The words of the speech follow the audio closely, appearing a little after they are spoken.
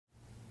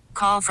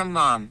Call from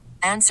mom.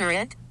 Answer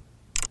it.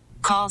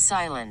 Call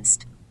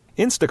silenced.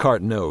 Instacart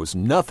knows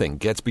nothing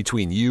gets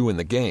between you and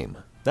the game.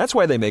 That's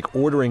why they make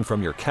ordering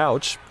from your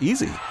couch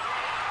easy.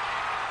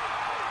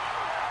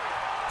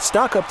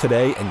 Stock up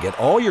today and get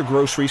all your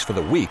groceries for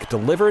the week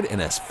delivered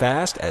in as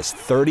fast as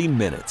 30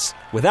 minutes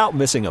without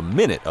missing a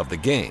minute of the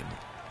game.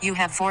 You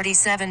have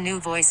 47 new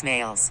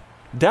voicemails.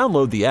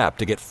 Download the app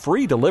to get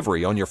free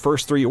delivery on your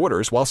first 3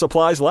 orders while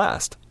supplies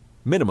last.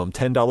 Minimum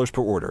 $10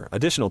 per order.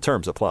 Additional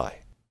terms apply.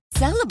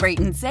 Celebrate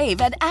and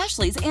save at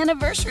Ashley's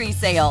Anniversary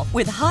Sale.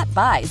 With Hot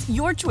Buys,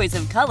 your choice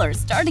of colors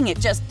starting at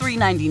just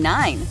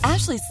 $3.99.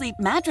 Ashley Sleep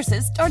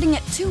mattresses starting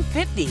at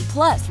 $2.50.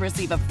 Plus,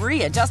 receive a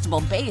free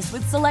adjustable base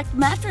with select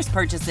mattress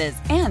purchases.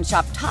 And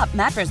shop top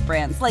mattress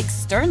brands like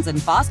Stearns &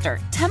 Foster,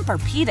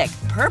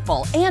 Tempur-Pedic,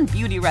 Purple, and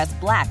Beautyrest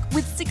Black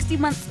with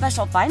 60-month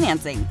special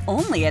financing.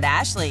 Only at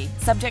Ashley.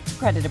 Subject to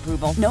credit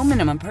approval. No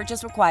minimum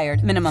purchase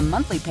required. Minimum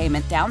monthly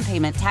payment, down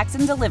payment, tax,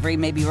 and delivery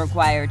may be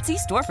required. See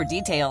store for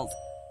details.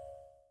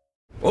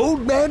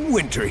 Old Man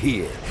Winter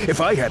here. If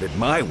I had it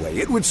my way,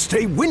 it would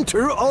stay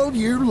winter all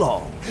year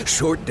long.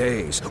 Short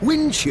days,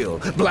 wind chill,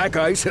 black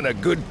ice, and a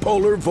good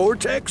polar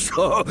vortex.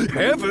 Oh,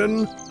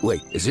 heaven.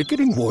 Wait, is it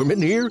getting warm in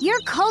here?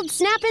 Your cold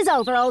snap is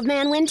over, Old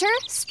Man Winter.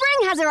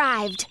 Spring has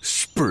arrived.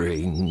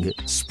 Spring.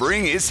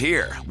 Spring is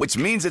here, which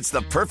means it's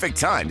the perfect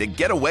time to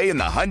get away in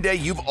the Hyundai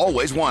you've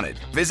always wanted.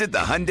 Visit the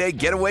Hyundai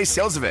Getaway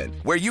Sales Event,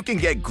 where you can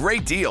get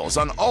great deals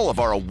on all of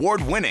our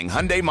award-winning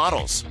Hyundai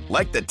models,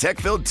 like the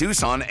tech-filled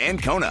Tucson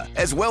and Kona,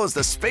 as well as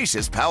the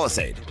spacious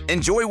Palisade.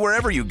 Enjoy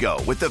wherever you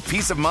go with the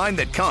peace of mind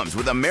that comes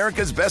with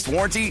America's best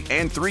warranty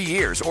and 3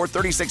 years or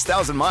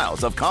 36,000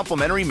 miles of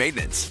complimentary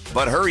maintenance.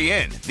 But hurry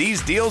in,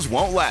 these deals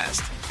won't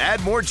last.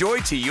 Add more joy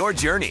to your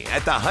journey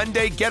at the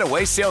Hyundai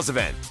Getaway Sales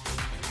Event.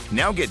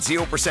 Now get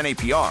 0%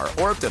 APR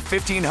or up to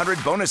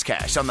 $1,500 bonus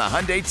cash on the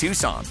Hyundai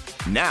Tucson.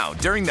 Now,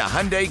 during the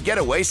Hyundai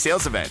Getaway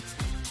Sales Event.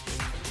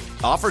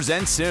 Offers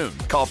end soon.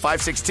 Call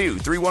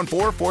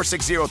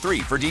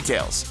 562-314-4603 for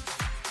details.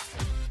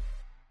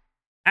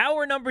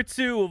 Hour number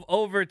 2 of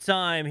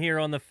Overtime here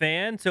on The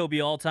Fan. Tobi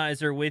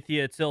Altizer with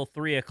you till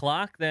 3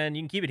 o'clock. Then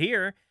you can keep it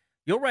here.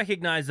 You'll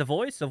recognize the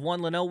voice of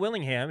one Linnell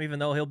Willingham, even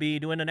though he'll be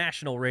doing a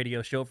national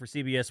radio show for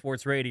CBS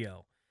Sports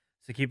Radio.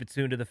 So keep it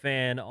tuned to The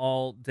Fan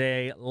all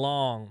day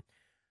long.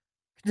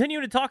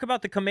 Continuing to talk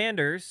about the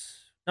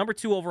Commanders, number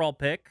 2 overall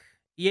pick.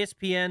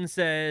 ESPN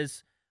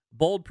says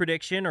bold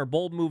prediction or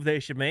bold move they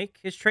should make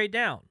is trade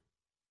down.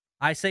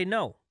 I say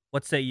no.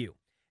 What say you?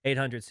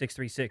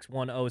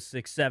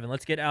 800-636-1067.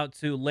 Let's get out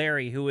to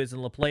Larry, who is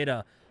in La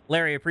Plata.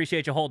 Larry,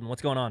 appreciate you holding.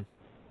 What's going on?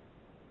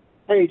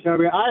 Hey,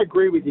 Toby, I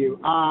agree with you.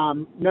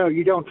 No,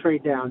 you don't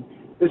trade down.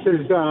 This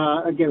is,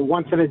 again,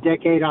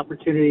 once-in-a-decade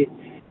opportunity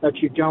that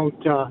you don't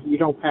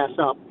pass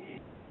up.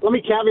 Let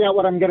me caveat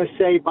what I'm going to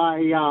say by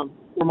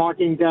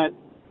remarking that,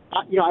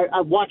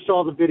 I watched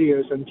all the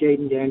videos on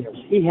Jayden Daniels.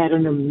 He had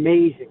an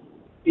amazing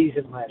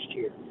season last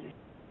year.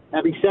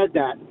 Having said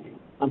that,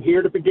 I'm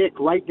here to predict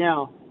right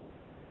now,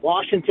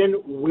 Washington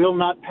will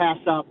not pass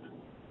up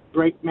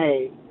Drake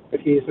May if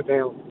he is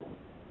available.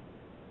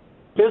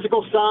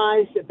 Physical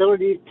size,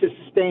 ability to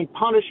sustain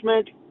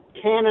punishment,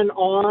 cannon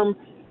arm,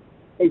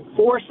 a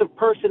force of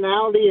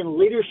personality and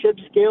leadership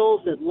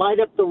skills that light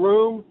up the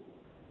room,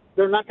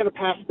 they're not going to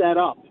pass that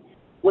up.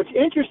 What's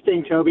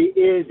interesting, Toby,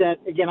 is that,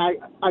 again,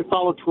 I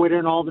follow Twitter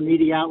and all the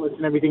media outlets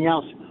and everything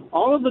else.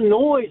 All of the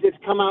noise that's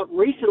come out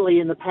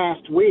recently in the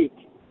past week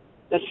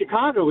that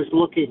Chicago is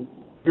looking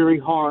very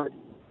hard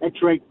at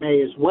Drake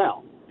May as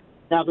well.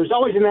 Now, there's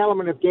always an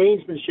element of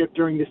gamesmanship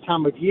during this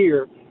time of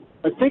year,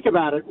 but think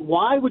about it.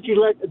 Why would you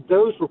let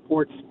those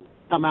reports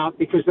come out?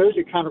 Because those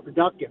are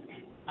counterproductive.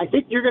 I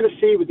think you're going to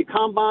see with the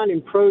Combine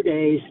and Pro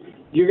Days,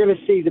 you're going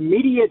to see the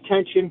media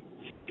attention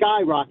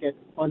skyrocket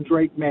on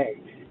Drake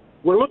May.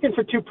 We're looking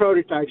for 2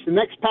 prototypes, the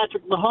next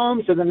Patrick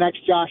Mahomes and the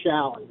next Josh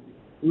Allen.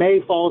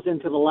 May falls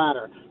into the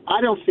latter. I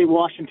don't see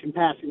Washington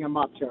passing him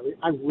up, Terry.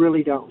 I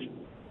really don't.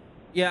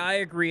 Yeah, I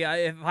agree.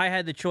 If I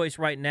had the choice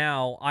right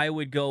now, I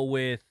would go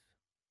with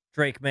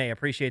Drake May. I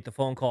appreciate the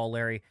phone call,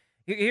 Larry.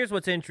 Here's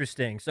what's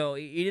interesting. So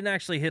he didn't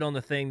actually hit on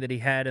the thing that he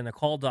had in the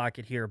call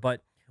docket here,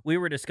 but we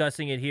were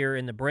discussing it here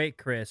in the break,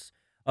 Chris,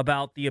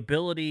 about the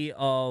ability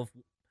of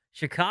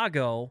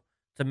Chicago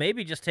to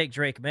maybe just take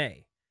Drake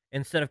May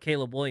instead of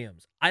Caleb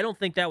Williams. I don't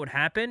think that would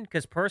happen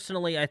because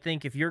personally, I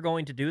think if you're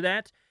going to do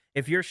that,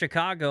 if you're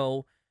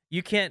Chicago,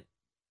 you can't,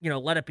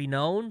 let it be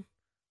known,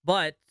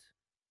 but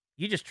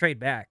you just trade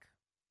back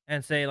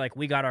and say, like,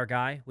 we got our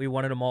guy. We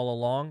wanted him all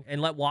along,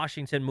 and let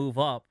Washington move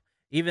up.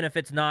 Even if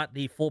it's not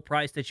the full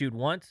price that you'd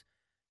want,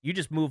 you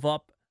just move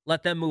up,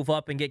 let them move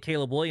up and get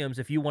Caleb Williams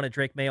if you wanted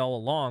Drake May all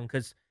along,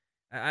 because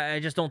I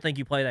just don't think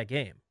you play that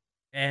game.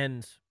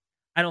 And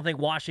I don't think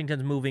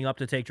Washington's moving up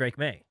to take Drake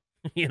May.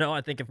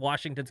 I think if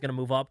Washington's going to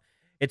move up,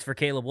 it's for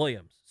Caleb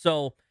Williams.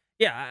 So,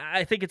 yeah,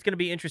 I think it's going to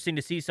be interesting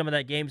to see some of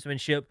that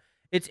gamesmanship.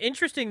 It's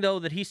interesting, though,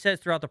 that he says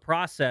throughout the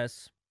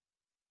process,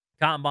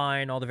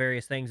 Combine, all the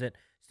various things that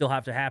still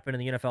have to happen in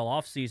the NFL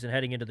offseason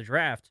heading into the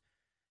draft,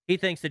 he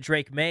thinks that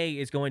Drake May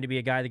is going to be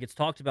a guy that gets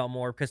talked about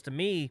more because, to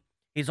me,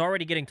 he's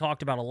already getting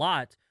talked about a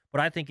lot,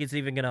 but I think it's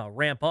even going to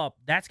ramp up.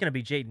 That's going to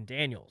be Jayden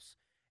Daniels.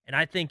 And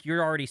I think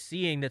you're already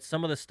seeing that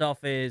some of the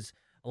stuff is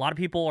a lot of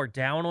people are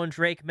down on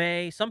Drake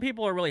May. Some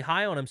people are really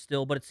high on him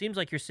still, but it seems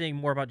like you're seeing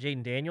more about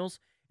Jayden Daniels.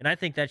 And I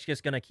think that's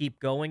just going to keep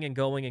going and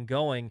going and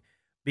going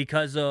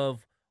because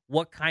of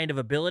what kind of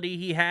ability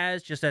he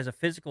has just as a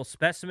physical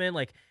specimen.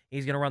 Like,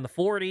 he's going to run the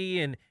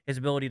 40 and his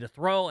ability to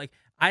throw. Like,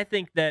 I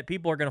think that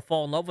people are going to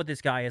fall in love with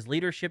this guy as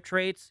leadership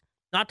traits.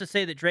 Not to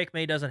say that Drake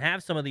May doesn't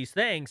have some of these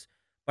things,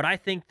 but I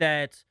think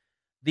that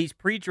these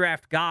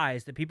pre-draft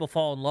guys that people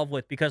fall in love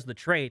with because of the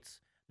traits,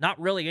 not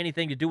really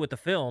anything to do with the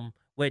film,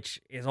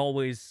 which is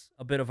always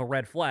a bit of a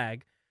red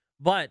flag,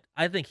 but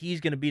I think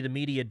he's going to be the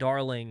media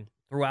darling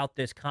throughout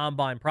this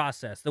combine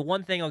process. The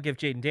one thing I'll give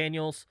Jayden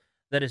Daniels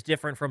that is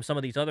different from some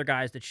of these other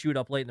guys that shoot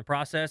up late in the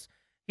process,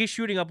 he's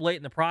shooting up late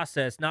in the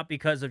process not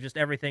because of just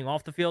everything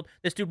off the field.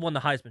 This dude won the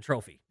Heisman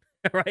Trophy,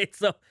 right?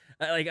 So,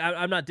 like,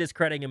 I'm not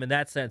discrediting him in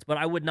that sense, but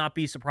I would not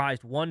be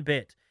surprised one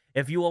bit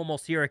if you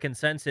almost hear a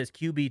consensus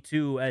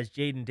QB2 as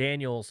Jayden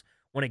Daniels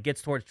when it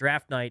gets towards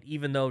draft night,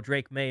 even though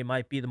Drake May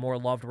might be the more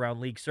loved around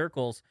league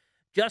circles,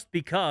 just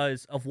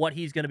because of what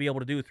he's going to be able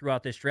to do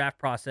throughout this draft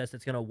process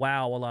that's going to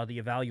wow a lot of the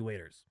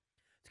evaluators.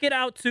 Let's get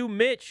out to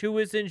Mitch, who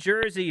is in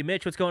Jersey.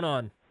 Mitch, what's going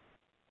on?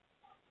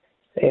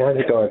 Hey, how's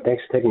it going?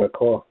 Thanks for taking my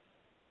call.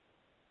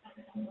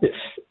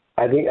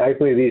 I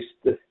believe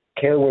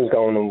Caleb Wynn's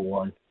going number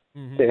one.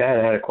 Mm-hmm. They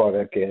haven't had a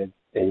quarterback yet,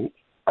 and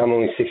I'm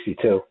only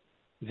 62.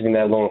 It's been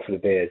that long for the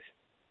Bears.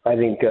 I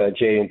think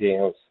Jayden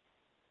Daniels,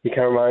 he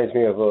kind of reminds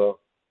me of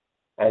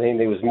I think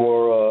there was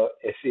more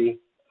iffy,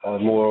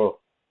 more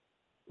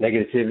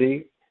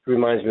negativity. It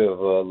reminds me of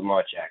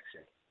Lamar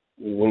Jackson.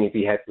 Wouldn't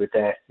you be happy with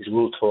that? He's a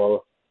little taller.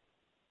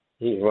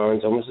 He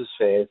runs almost as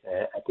fast.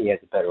 I think he has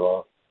a better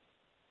arm.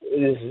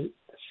 Just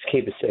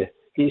keep it safe.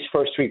 These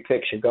first 3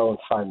 picks should go in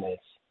 5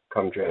 minutes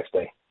come draft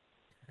day.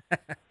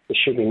 There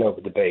should be no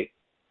debate.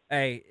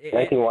 Hey,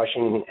 I think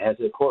Washington has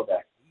a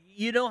quarterback.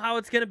 You know how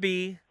it's going to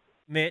be,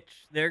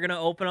 Mitch. They're going to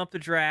open up the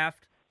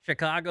draft.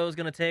 Chicago's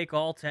going to take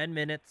all 10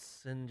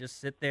 minutes and just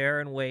sit there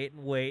and wait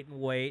and wait and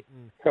wait.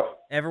 And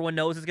everyone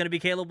knows it's going to be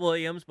Caleb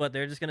Williams, but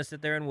they're just going to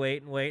sit there and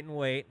wait and wait and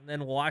wait. And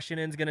then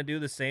Washington's going to do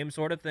the same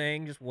sort of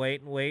thing, just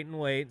wait and wait and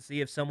wait and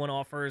see if someone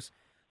offers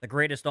the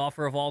greatest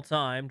offer of all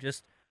time.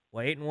 Just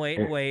wait and wait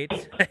and wait.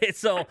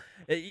 So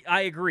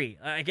I agree.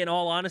 In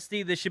all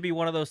honesty, this should be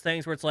one of those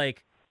things where it's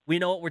like, we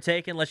know what we're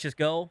taking, let's just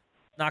go.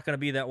 Not going to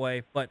be that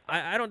way, but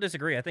I don't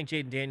disagree. I think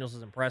Jayden Daniels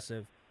is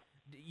impressive.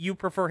 You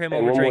prefer him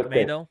over Drake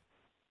May, though?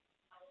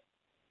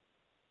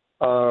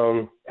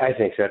 I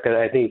think so, because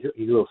I think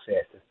he's a little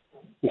faster.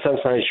 And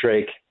sometimes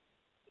Drake,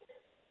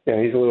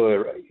 he's a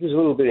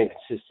little bit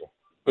inconsistent,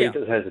 but he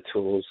does have the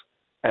tools.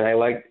 And I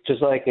like,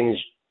 just like in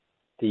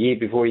the year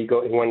before he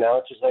went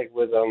out, just like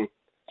with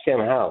Sam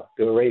Howell,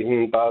 they were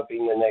raising Bob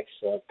being the next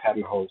Pat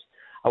Mahomes.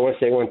 I want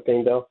to say one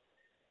thing though: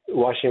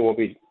 Washington will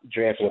be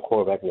drafting a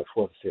quarterback in the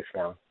 4th or 5th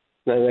round.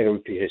 Not like a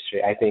repeat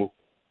history. I think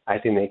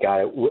they got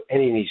it.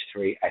 Any of these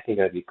 3, I think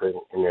that'd be good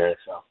in the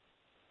NFL.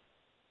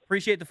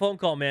 Appreciate the phone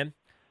call, man.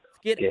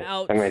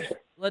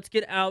 Let's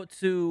get out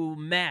to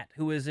Matt,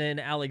 who is in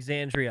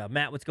Alexandria.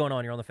 Matt, what's going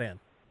on? You're on the Fan.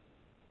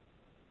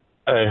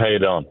 Hey, how you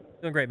doing?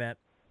 Doing great, Matt.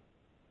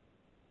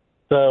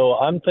 So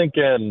I'm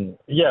thinking,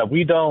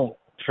 we don't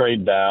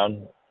trade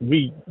down.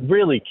 We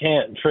really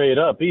can't trade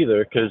up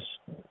either because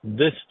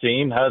this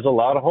team has a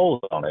lot of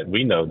holes on it.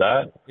 We know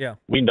that. Yeah.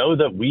 We know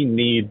that we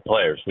need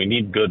players. We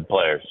need good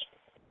players.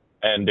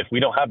 And if we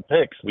don't have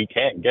picks, we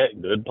can't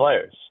get good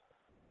players.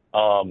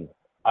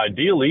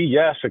 Ideally,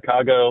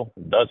 Chicago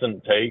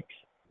doesn't take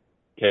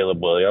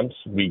Caleb Williams.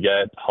 We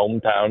get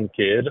hometown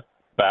kid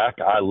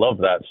back. I love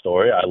that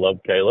story. I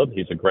love Caleb.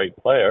 He's a great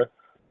player.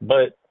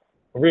 But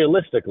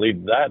realistically,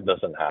 that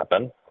doesn't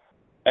happen.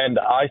 And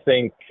I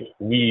think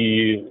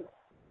we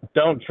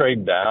don't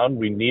trade down.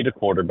 We need a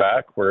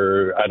quarterback.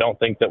 I don't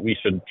think that we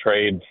should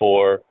trade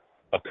for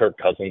a Kirk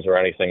Cousins or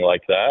anything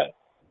like that.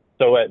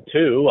 So at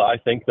 2, I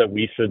think that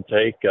we should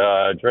take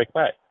Drake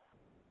May.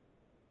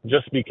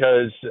 Just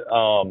because,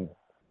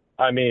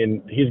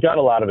 he's got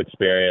a lot of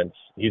experience.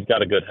 He's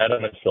got a good head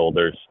on his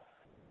shoulders.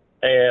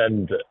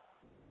 And,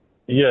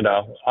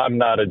 I'm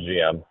not a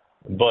GM,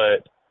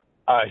 but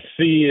I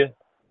see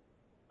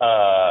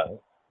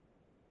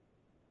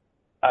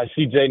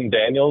Jayden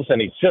Daniels,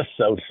 and he's just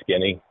so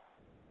skinny.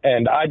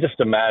 And I just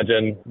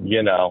imagine,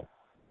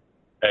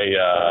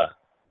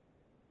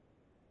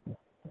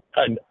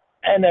 an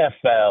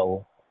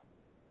NFL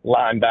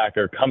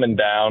linebacker coming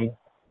down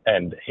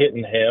and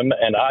hitting him,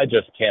 and I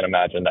just can't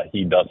imagine that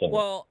he doesn't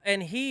feel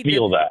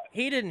that.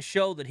 He didn't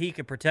show that he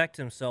could protect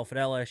himself at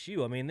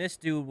LSU. I mean, this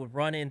dude would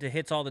run into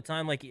hits all the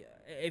time. Like,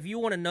 if you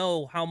want to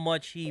know how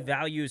much he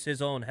values his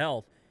own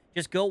health,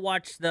 just go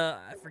watch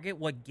I forget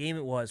what game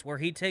it was, where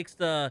he takes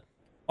the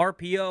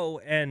RPO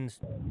and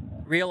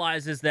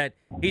realizes that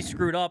he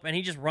screwed up, and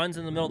he just runs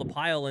in the middle of the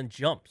pile and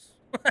jumps.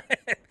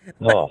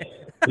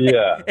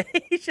 Yeah.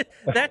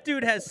 That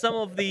dude has some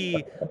of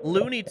the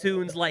Looney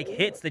Tunes like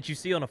hits that you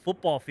see on a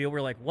football field.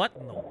 We're like, what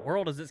in the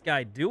world is this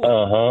guy doing?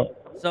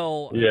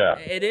 So Yeah.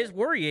 it is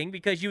worrying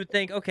because you would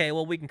think, okay,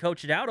 well, we can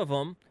coach it out of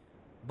him.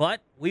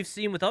 But we've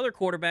seen with other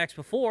quarterbacks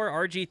before,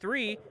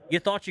 RG3, you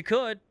thought you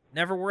could,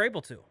 never were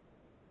able to.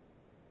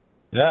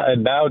 Yeah,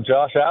 and now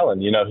Josh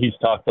Allen, he's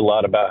talked a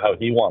lot about how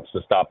he wants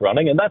to stop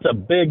running, and that's a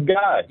big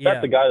guy. Yeah.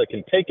 That's a guy that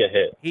can take a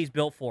hit. He's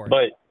built for it.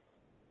 But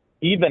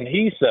even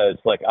he says,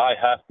 I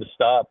have to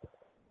stop.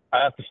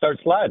 I have to start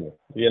sliding,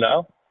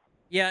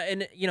 Yeah,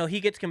 and, he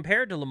gets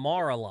compared to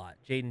Lamar a lot,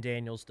 Jayden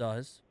Daniels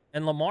does,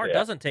 and Lamar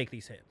doesn't take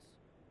these hits.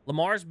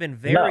 Lamar's been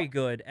very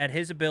good at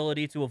his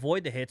ability to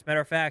avoid the hits. Matter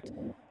of fact,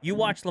 you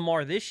watched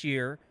Lamar this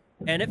year,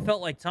 and it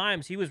felt like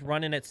times he was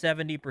running at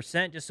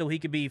 70% just so he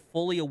could be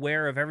fully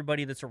aware of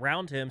everybody that's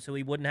around him so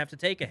he wouldn't have to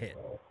take a hit.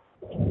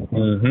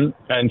 Mm-hmm.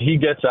 And he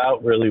gets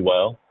out really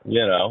well,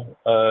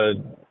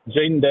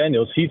 Jayden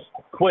Daniels, he's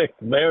quick,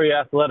 very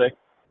athletic,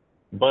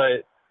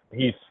 but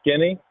he's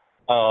skinny,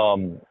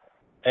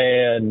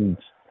 and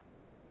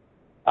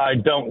I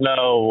don't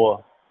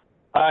know.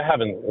 I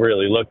haven't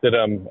really looked at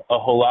him a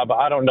whole lot, but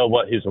I don't know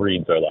what his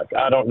reads are like.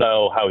 I don't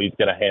know how he's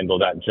going to handle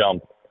that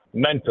jump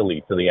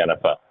mentally to the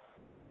NFL.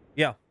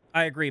 Yeah,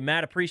 I agree.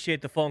 Matt,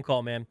 appreciate the phone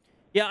call, man.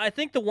 Yeah, I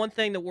think the one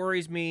thing that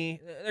worries me,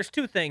 there's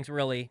two things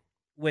really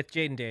with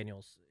Jayden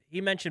Daniels.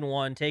 He mentioned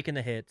one, taking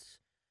the hits.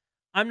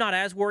 I'm not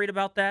as worried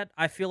about that.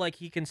 I feel like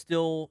he can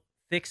still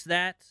fix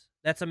that.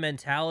 That's a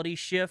mentality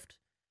shift.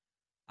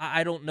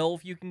 I don't know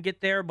if you can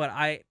get there, but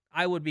I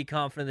would be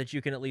confident that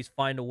you can at least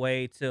find a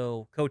way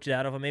to coach it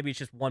out of him. Maybe it's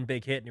just one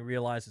big hit and he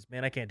realizes,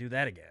 man, I can't do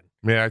that again.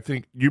 Man, I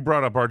think you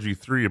brought up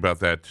RG3 about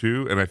that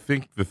too, and I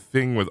think the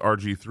thing with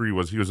RG3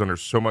 was he was under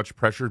so much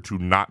pressure to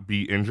not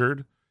be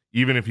injured.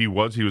 Even if he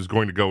was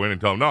going to go in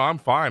and tell him, no, I'm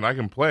fine, I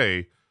can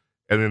play.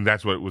 And then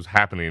that's what was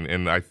happening.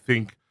 And I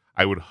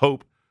would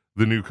hope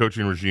the new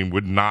coaching regime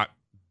would not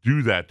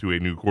do that to a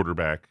new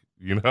quarterback,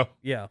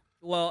 Yeah.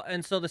 Well,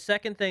 and so the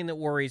second thing that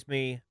worries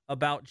me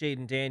about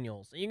Jayden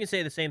Daniels, and you can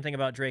say the same thing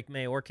about Drake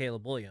May or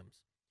Caleb Williams,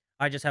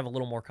 I just have a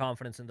little more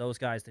confidence in those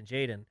guys than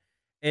Jayden,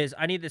 is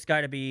I need this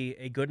guy to be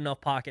a good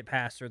enough pocket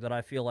passer that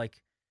I feel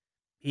like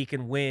he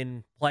can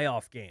win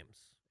playoff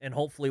games and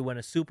hopefully win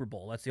a Super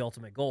Bowl. That's the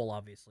ultimate goal,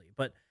 obviously.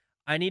 But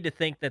I need to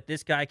think that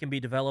this guy can be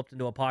developed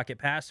into a pocket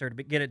passer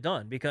to get it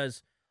done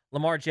because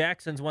Lamar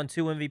Jackson's won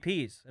 2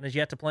 MVPs and has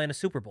yet to play in a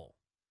Super Bowl.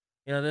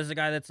 This is a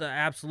guy that's an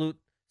absolute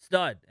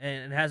stud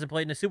and hasn't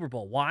played in a Super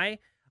Bowl. Why?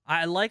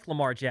 I like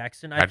Lamar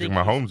Jackson. Patrick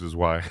Mahomes is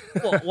why.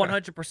 Well,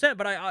 100%.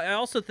 But I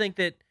also think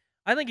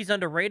he's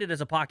underrated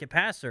as a pocket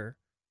passer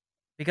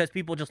because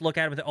people just look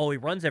at him and think, he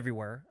runs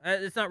everywhere.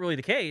 It's not really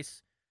the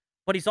case.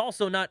 But he's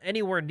also not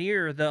anywhere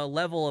near the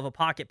level of a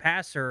pocket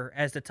passer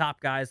as the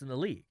top guys in the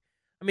league.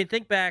 I mean,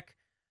 think back.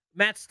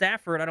 Matt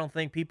Stafford, I don't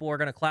think people are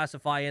going to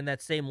classify in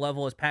that same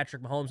level as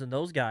Patrick Mahomes and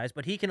those guys,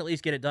 but he can at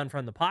least get it done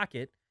from the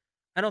pocket.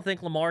 I don't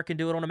think Lamar can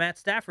do it on a Matt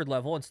Stafford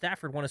level, and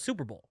Stafford won a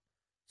Super Bowl.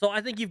 So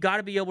I think you've got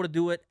to be able to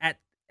do it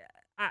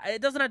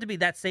it doesn't have to be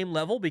that same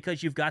level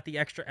because you've got the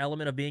extra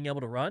element of being able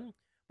to run,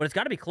 but it's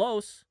got to be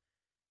close.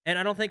 And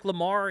I don't think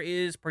Lamar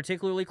is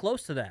particularly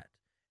close to that.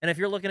 And if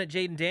you're looking at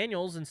Jayden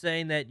Daniels and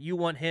saying that you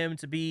want him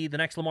to be the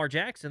next Lamar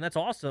Jackson, that's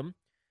awesome.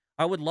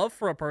 I would love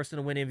for a person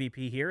to win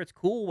MVP here. It's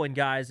cool when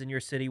guys in your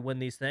city win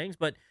these things,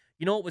 but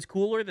you know what was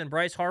cooler than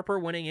Bryce Harper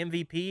winning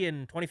MVP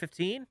in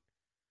 2015?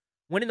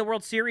 Winning the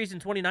World Series in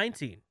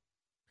 2019.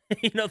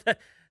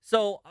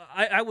 So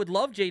I would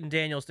love Jayden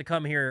Daniels to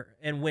come here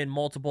and win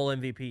multiple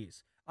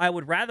MVPs. I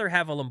would rather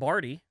have a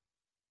Lombardi.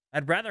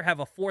 I'd rather have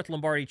a 4th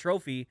Lombardi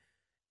trophy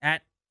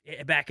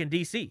back in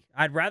D.C.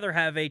 I'd rather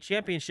have a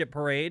championship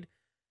parade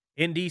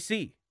in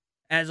D.C.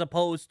 as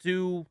opposed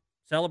to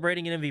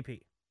celebrating an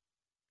MVP.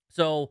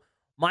 So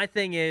my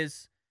thing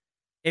is,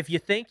 if you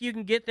think you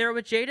can get there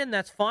with Jayden,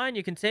 that's fine.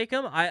 You can take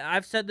him.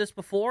 I've said this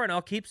before, and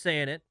I'll keep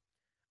saying it.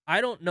 I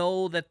don't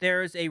know that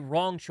there's a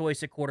wrong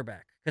choice at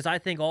quarterback because I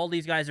think all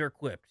these guys are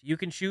equipped. You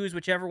can choose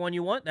whichever one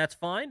you want. That's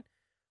fine.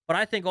 But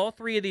I think all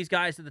 3 of these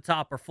guys at the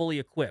top are fully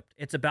equipped.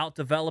 It's about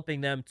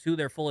developing them to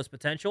their fullest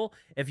potential.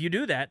 If you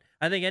do that,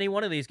 I think any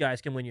one of these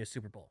guys can win you a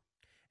Super Bowl.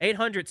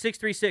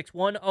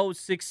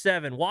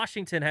 800-636-1067.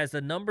 Washington has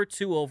the number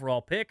 2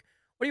 overall pick.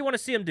 What do you want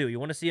to see him do? You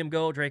want to see him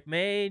go Drake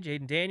May,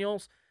 Jayden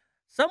Daniels?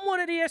 Someone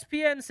at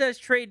ESPN says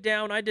trade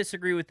down. I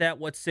disagree with that.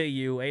 What say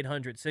you?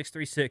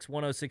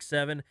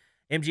 800-636-1067.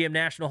 MGM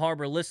National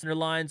Harbor listener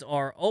lines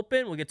are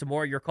open. We'll get to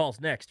more of your calls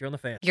next. You're on the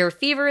Fan. Your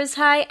fever is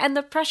high and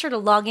the pressure to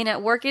log in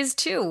at work is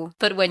too.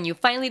 But when you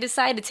finally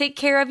decide to take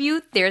care of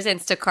you, there's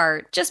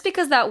Instacart. Just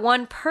because that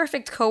one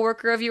perfect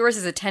coworker of yours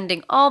is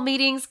attending all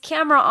meetings,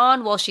 camera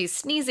on while she's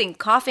sneezing,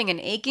 coughing, and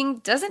aching,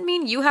 doesn't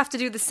mean you have to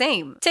do the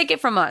same. Take it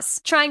from us.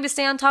 Trying to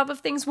stay on top of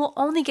things will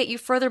only get you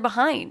further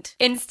behind.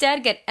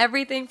 Instead, get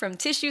everything from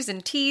tissues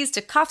and teas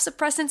to cough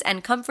suppressants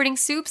and comforting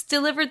soups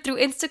delivered through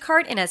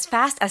Instacart in as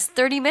fast as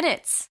 30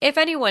 minutes. If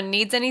anyone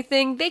needs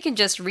anything, they can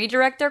just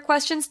redirect their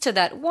questions to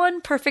that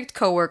one perfect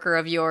coworker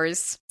of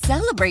yours.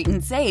 Celebrate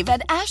and save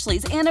at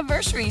Ashley's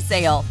Anniversary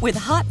Sale. With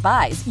Hot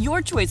Buys,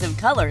 your choice of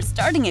colors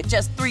starting at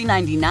just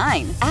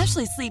 $3.99.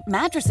 Ashley Sleep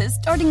mattresses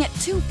starting at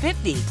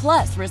 $2.50.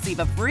 Plus, receive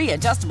a free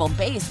adjustable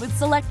base with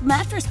select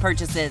mattress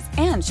purchases.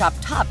 And shop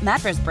top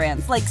mattress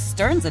brands like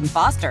Stearns &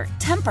 Foster,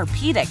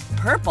 Tempur-Pedic,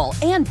 Purple,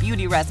 and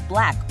Beautyrest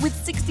Black with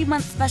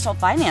 60-month special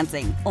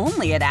financing.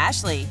 Only at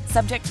Ashley.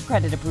 Subject to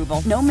credit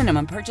approval. No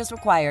minimum purchase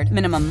required.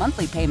 Minimum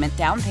monthly payment,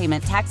 down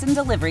payment, tax, and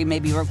delivery may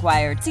be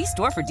required. See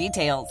store for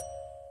details.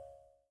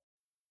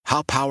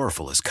 How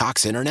powerful is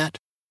Cox Internet?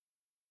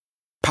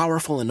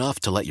 Powerful enough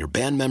to let your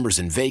band members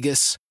in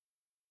Vegas,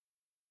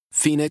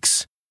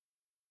 Phoenix,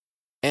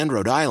 and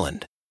Rhode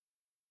Island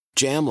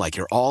jam like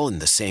you're all in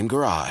the same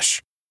garage.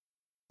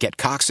 Get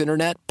Cox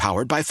Internet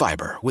powered by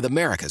fiber with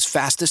America's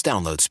fastest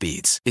download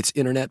speeds. It's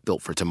internet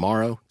built for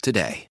tomorrow,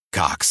 today.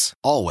 Cox,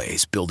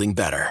 always building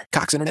better.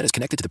 Cox Internet is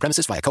connected to the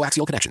premises via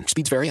coaxial connection.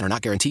 Speeds vary and are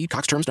not guaranteed.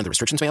 Cox terms and other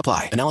restrictions may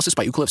apply. Analysis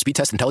by Ookla Speed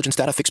Test Intelligence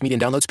Data. Fixed median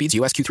download speeds.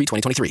 US Q3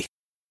 2023.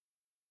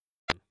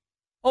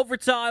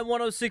 Overtime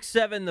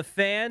 106.7 The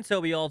Fan.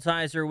 Tobi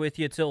Altizer with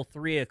you till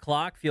 3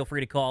 o'clock. Feel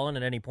free to call in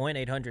at any point,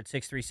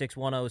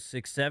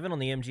 800-636-1067 on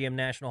the MGM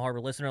National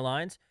Harbor listener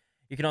lines.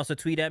 You can also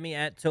tweet at me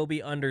at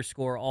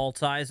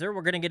Tobi_Altizer.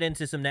 We're going to get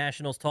into some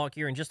Nationals talk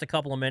here in just a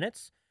couple of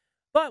minutes,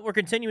 but we're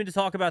continuing to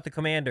talk about the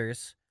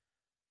Commanders.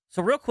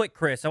 So real quick,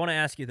 Chris, I want to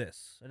ask you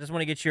this. I just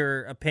want to get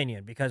your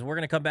opinion because we're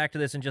going to come back to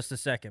this in just a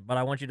second, but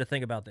I want you to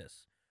think about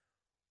this.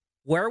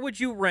 Where would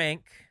you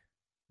rank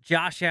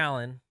Josh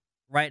Allen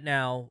right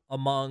now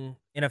among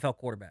NFL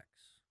quarterbacks?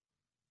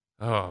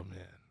 Oh,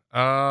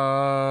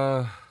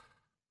 man.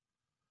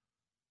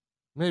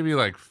 Maybe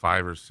like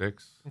 5 or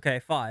 6. Okay,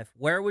 5.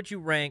 Where would you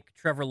rank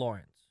Trevor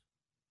Lawrence?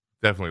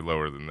 Definitely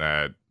lower than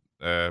that.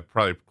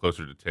 Probably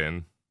closer to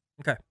 10.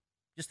 Okay.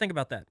 Just think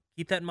about that.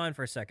 Keep that in mind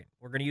for a second.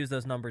 We're going to use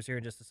those numbers here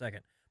in just a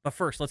second. But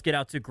first, let's get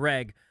out to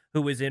Greg,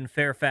 who is in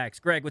Fairfax.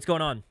 Greg, what's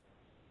going on?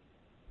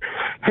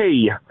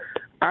 Hey,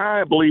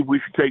 I believe we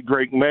should take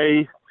Drake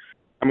May.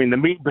 I mean, the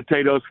meat and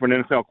potatoes for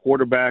an NFL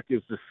quarterback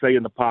is to stay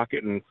in the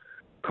pocket and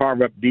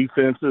carve up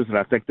defenses, and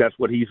I think that's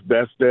what he's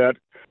best at.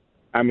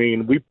 I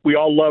mean, we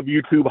all love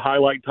YouTube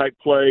highlight type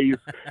plays,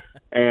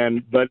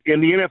 but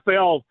in the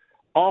NFL,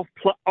 off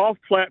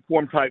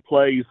platform type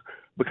plays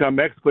become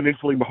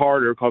exponentially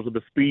harder because of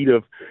the speed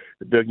of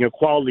the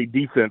quality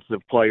defensive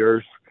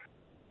players.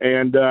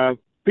 And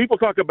people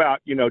talk about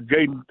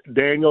Jayden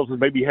Daniels as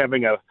maybe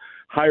having a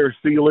higher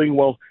ceiling.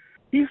 Well,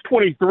 he's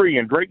 23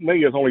 and Drake May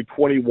is only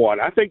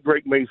 21. I think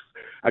Drake May's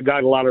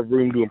got a lot of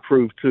room to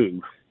improve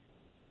too.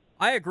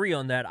 I agree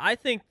on that. I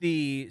think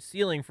the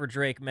ceiling for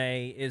Drake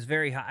May is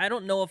very high. I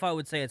don't know if I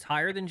would say it's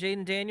higher than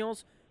Jayden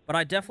Daniels, but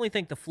I definitely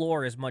think the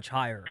floor is much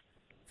higher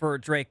for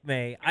Drake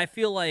May. I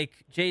feel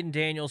like Jayden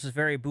Daniels is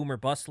very boomer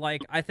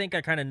bust-like. I think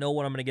I kind of know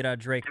what I'm going to get out of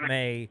Drake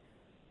May.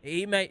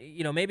 He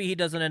may, maybe he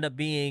doesn't end up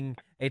being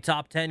a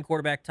top 10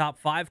 quarterback, top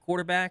 5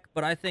 quarterback,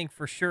 but I think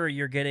for sure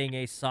you're getting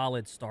a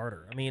solid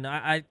starter. I mean,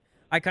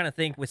 I kind of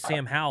think with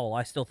Sam Howell,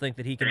 I still think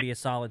that he can be a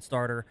solid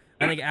starter.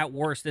 I think at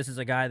worst, this is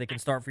a guy that can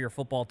start for your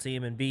football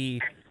team and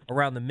be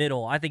around the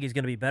middle. I think he's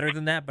going to be better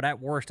than that, but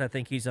at worst, I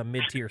think he's a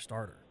mid-tier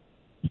starter.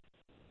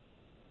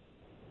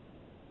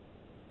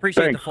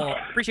 Appreciate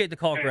the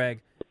call,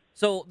 Greg.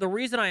 So the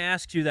reason I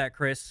asked you that,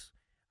 Chris,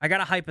 I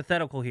got a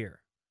hypothetical here.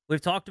 We've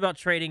talked about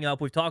trading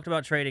up. We've talked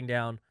about trading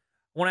down.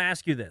 I want to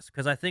ask you this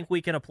because I think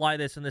we can apply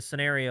this in this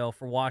scenario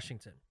for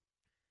Washington.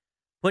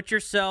 Put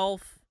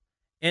yourself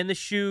in the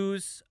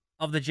shoes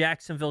of the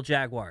Jacksonville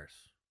Jaguars.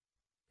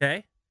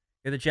 Okay?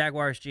 You're the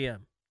Jaguars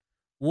GM.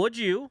 Would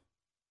you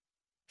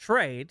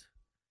trade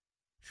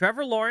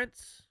Trevor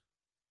Lawrence,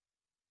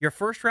 your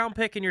first-round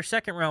pick, and your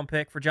second-round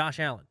pick for Josh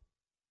Allen?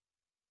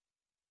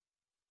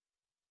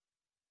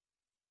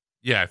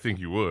 Yeah, I think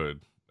you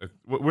would.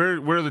 Where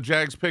are the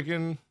Jags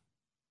picking?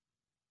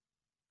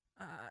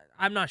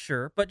 I'm not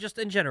sure, but just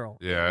in general.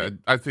 Yeah,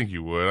 I think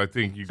you would. I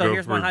think you so go for...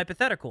 here's my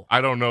hypothetical.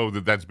 I don't know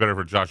that that's better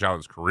for Josh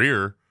Allen's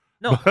career.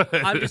 No,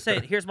 I'm just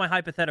saying, here's my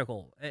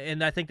hypothetical,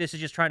 and I think this is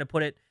just trying to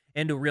put it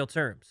into real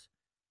terms.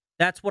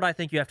 That's what I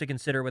think you have to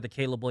consider with a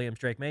Caleb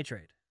Williams-Drake May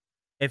trade.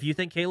 If you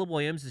think Caleb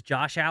Williams is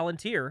Josh Allen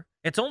tier,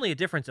 it's only a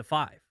difference of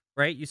 5,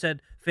 right? You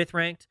said 5th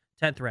ranked,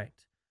 10th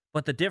ranked,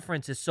 but the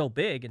difference is so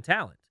big in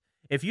talent.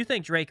 If you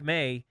think Drake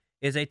May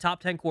is a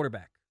top 10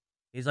 quarterback,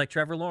 he's like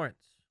Trevor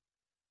Lawrence,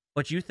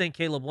 but you think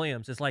Caleb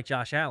Williams is like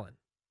Josh Allen,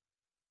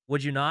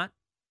 would you not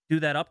do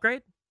that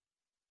upgrade?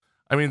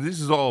 I mean,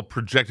 this is all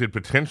projected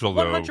potential,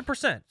 though.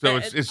 100%. So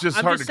it's just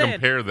hard to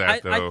compare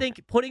that, though. I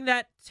think putting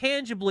that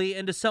tangibly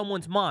into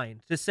someone's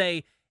mind to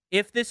say,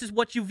 if this is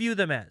what you view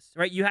them as,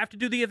 right? You have to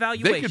do the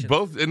evaluation. They could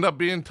both end up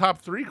being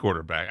top 3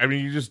 quarterback. I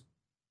mean, you just...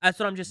 That's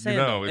what I'm just saying.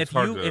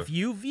 If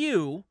you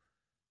view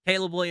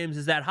Caleb Williams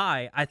as that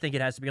high, I think it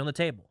has to be on the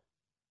table.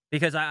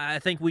 Because I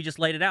think we just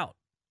laid it out.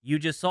 You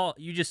just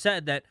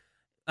said that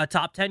a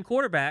top 10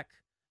 quarterback,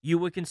 you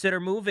would consider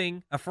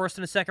moving a first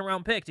and a second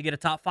round pick to get a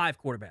top 5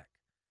 quarterback.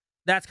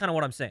 That's kind of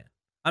what I'm saying.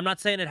 I'm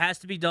not saying it has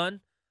to be done.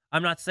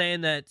 I'm not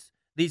saying that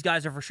these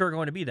guys are for sure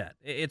going to be that.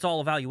 It's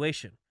all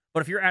evaluation.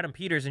 But if you're Adam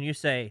Peters and you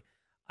say,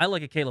 I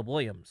look at Caleb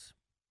Williams,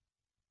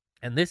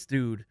 and this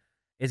dude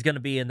is going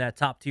to be in that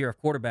top tier of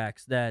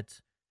quarterbacks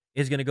that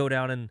is going to go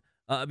down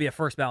and be a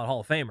first ballot Hall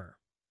of Famer,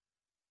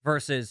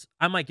 versus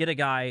I might get a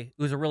guy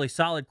who's a really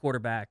solid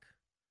quarterback.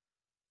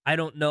 I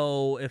don't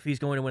know if he's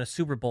going to win a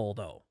Super Bowl,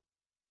 though,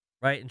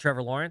 right? And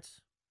Trevor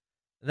Lawrence,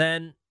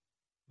 then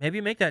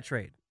maybe make that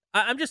trade.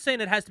 I'm just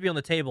saying it has to be on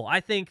the table. I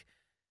think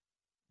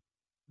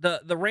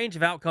the range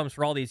of outcomes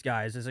for all these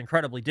guys is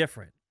incredibly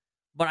different.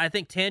 But I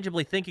think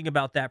tangibly thinking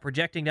about that,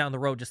 projecting down the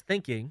road, just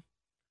thinking,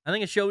 I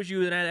think it shows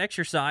you in that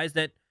exercise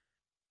that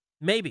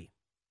maybe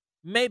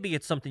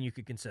it's something you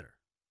could consider.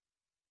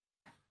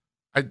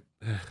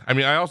 I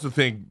mean, I also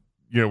think,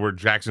 where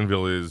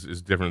Jacksonville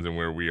is different than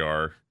where we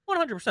are.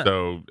 100%.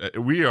 So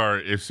we are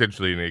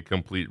essentially in a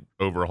complete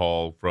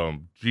overhaul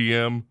from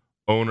GM,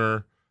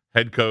 owner,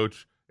 head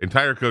coach,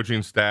 entire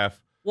coaching staff,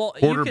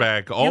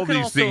 quarterback. All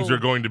these things are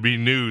going to be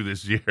new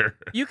this year.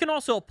 You can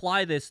also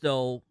apply this,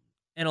 though,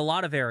 in a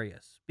lot of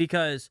areas,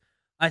 because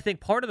I think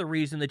part of the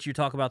reason that you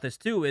talk about this,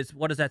 too, is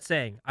what is that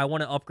saying? I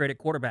want to upgrade at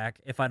quarterback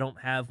if I don't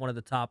have one of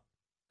the top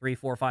 3,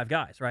 4, 5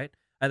 guys, right?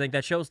 I think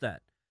that shows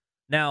that.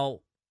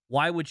 Now,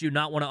 why would you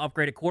not want to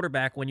upgrade at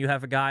quarterback when you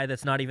have a guy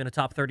that's not even a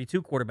top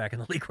 32 quarterback in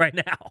the league right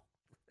now?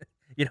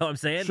 You know what I'm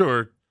saying?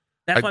 Sure.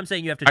 That's why I'm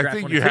saying you have to draft I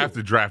think one you have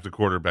to draft a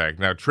quarterback.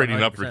 Now, trading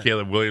 100%. Up for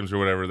Caleb Williams or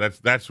whatever,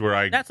 that's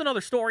where That's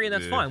another story, and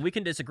that's fine. We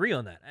can disagree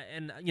on that.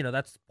 And,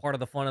 that's part of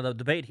the fun of the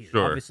debate here.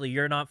 Sure. Obviously,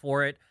 you're not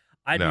for it.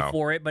 I'd be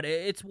for it, but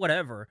it's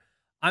whatever.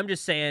 I'm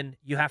just saying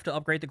you have to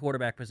upgrade the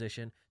quarterback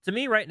position. To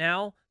me, right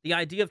now, the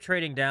idea of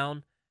trading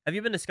down, have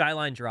you been to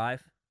Skyline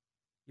Drive?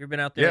 You ever been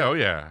out there? Yeah, oh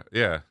yeah,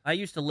 yeah. I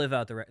used to live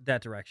out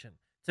that direction.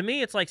 To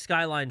me, it's like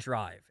Skyline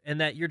Drive,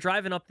 and that you're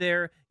driving up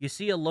there, you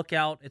see a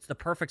lookout, it's the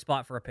perfect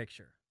spot for a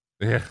picture.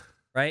 Yeah.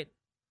 Right?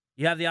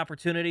 You have the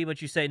opportunity,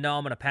 but you say, no,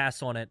 I'm going to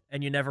pass on it,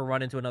 and you never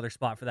run into another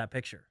spot for that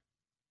picture.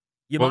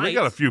 They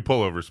got a few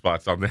pullover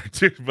spots on there,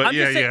 too, but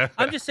yeah.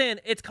 I'm just saying,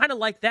 it's kind of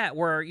like that,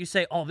 where you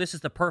say, oh, this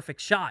is the perfect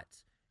shot.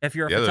 If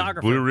you're a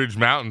photographer, Blue Ridge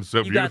Mountains, so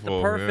you beautiful.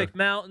 You got the perfect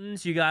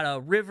mountains. You got a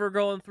river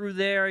going through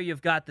there.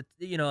 You've got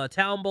a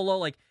town below.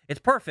 Like, it's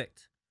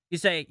perfect. You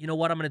say, you know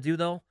what I'm going to do,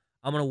 though?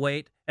 I'm going to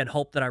wait and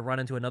hope that I run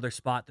into another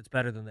spot that's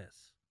better than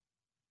this.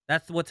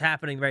 That's what's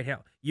happening right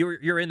now.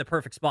 You're in the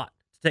perfect spot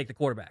to take the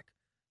quarterback.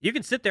 You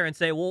can sit there and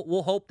say,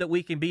 we'll hope that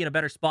we can be in a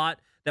better spot,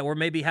 that we're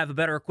maybe have a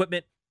better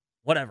equipment,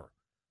 whatever.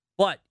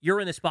 But you're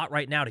in the spot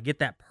right now to get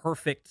that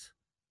perfect.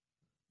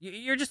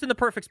 You're just in the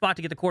perfect spot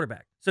to get the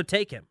quarterback. So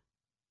take him.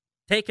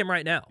 Take him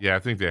right now. Yeah, I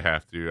think they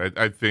have to.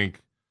 I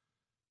think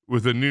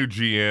with a new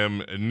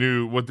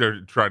GM, what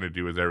they're trying to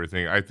do with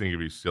everything, I think it'd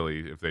be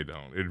silly if they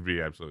don't. It'd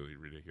be absolutely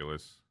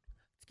ridiculous.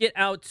 Let's get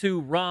out to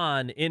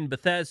Ron in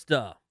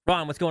Bethesda.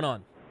 Ron, what's going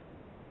on?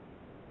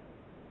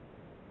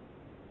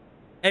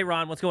 Hey,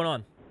 Ron, what's going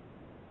on?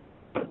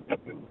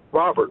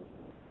 Robert.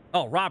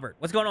 Oh, Robert.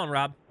 What's going on,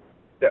 Rob?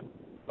 Yeah.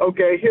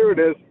 Okay, here it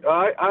is.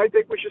 I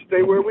think we should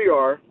stay where we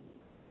are.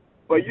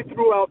 But you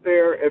threw out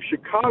there, if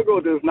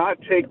Chicago does not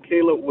take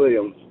Caleb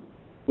Williams,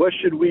 what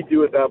should we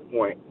do at that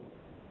point?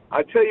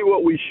 I tell you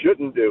what we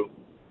shouldn't do.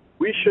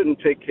 We shouldn't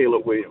take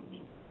Caleb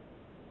Williams.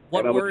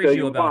 What worries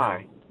you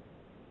about him?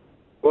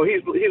 Well,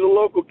 he's a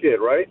local kid,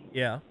 right?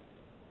 Yeah.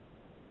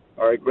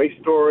 All right, great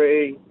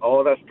story. All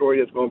of that story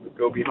that's going to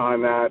go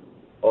behind that,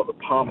 all the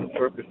pomp and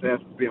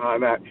circumstances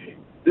behind that.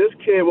 This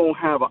kid won't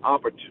have an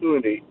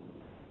opportunity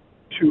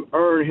to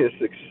earn his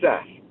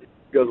success.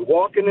 Because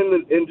walking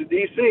into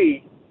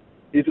D.C.,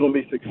 he's going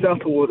to be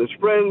successful with his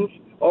friends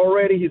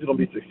already. He's going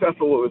to be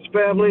successful with his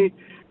family.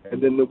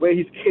 And then the way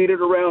he's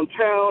catered around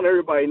town,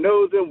 everybody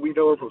knows him. We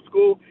know him from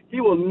school. He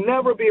will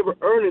never be able to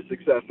earn his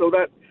success. So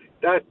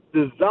that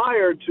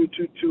desire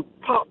to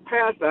pop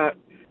past that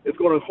is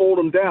going to hold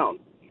him down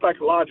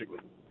psychologically.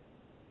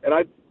 And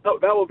that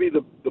will be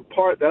the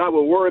part that I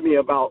would worry me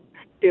about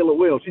Caleb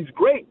Williams. He's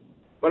great,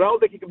 but I don't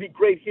think he can be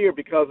great here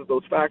because of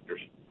those factors.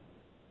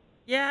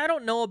 Yeah, I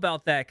don't know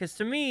about that, because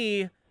to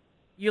me,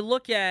 you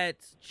look at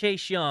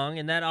Chase Young,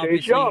 and that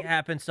obviously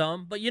happened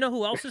some. But you know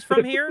who else is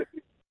from here?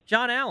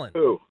 John Allen.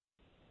 Who?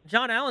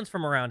 John Allen's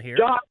from around here.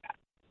 John.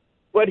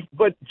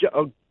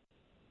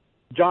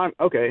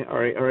 Okay, all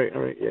right.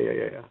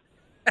 Yeah.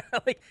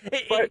 But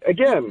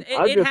again,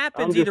 it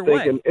happens either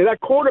way. In that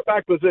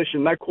quarterback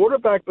position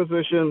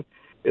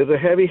is a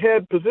heavy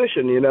head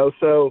position,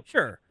 So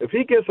sure, if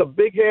he gets a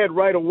big head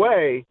right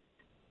away,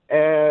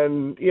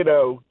 and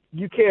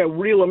you can't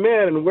reel him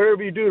in, and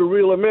wherever you do to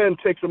reel him in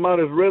takes him out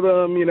of his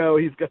rhythm.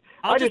 He's got.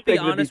 I'll just be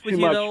honest with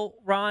you, though,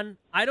 Ron.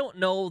 I don't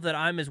know that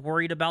I'm as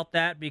worried about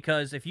that,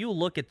 because if you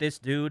look at this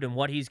dude and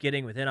what he's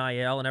getting with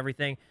NIL and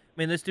everything, I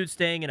mean, this dude's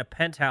staying in a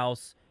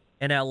penthouse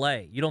in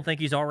L.A. You don't think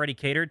he's already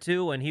catered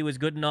to, and he was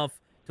good enough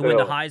to win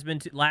the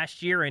Heisman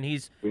last year, and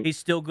he's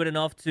still good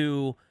enough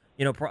to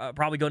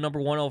probably go number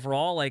 1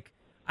 overall. Like,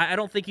 I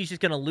don't think he's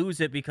just going to lose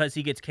it because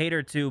he gets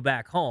catered to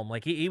back home.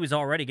 Like, he was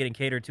already getting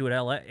catered to in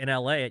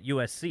L.A. at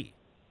USC.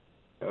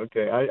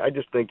 Okay, I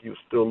just think you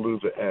still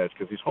lose the edge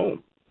because he's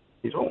home.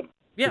 He's home.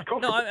 Yeah,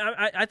 no,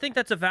 I think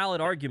that's a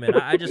valid argument.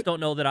 I just don't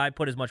know that I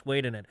put as much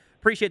weight in it.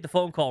 Appreciate the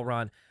phone call,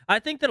 Ron. I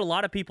think that a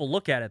lot of people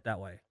look at it that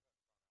way.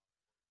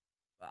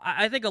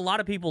 I think a lot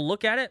of people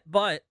look at it,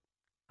 but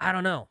I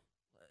don't know.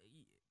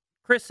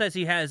 Chris says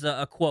he has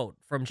a quote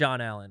from John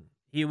Allen.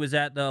 He was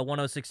at the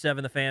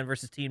 106.7 The Fan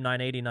versus Team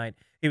 980 night.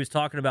 He was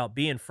talking about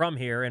being from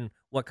here and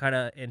what kind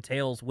of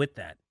entails with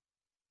that.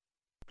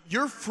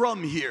 You're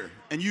from here,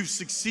 and you've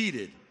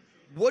succeeded.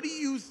 What do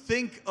you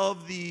think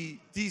of the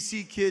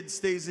D.C. kid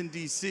stays in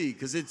D.C.?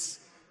 Because it's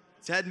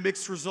had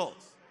mixed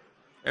results.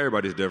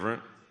 Everybody's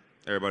different.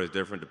 Everybody's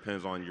different.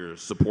 Depends on your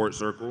support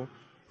circle,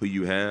 who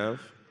you have,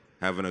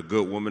 having a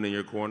good woman in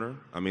your corner.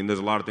 I mean, there's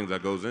a lot of things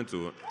that goes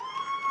into it.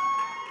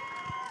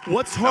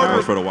 What's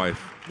harder for the wife?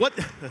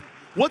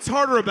 What's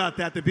harder about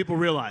that than people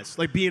realize?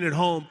 Like being at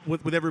home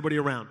with everybody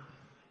around.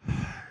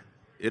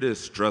 It is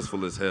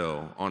stressful as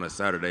hell on a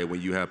Saturday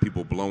when you have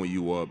people blowing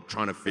you up,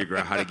 trying to figure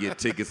out how to get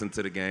tickets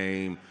into the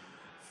game,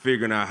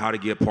 figuring out how to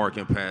get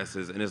parking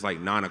passes, and it's like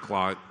 9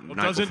 o'clock,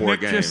 night before a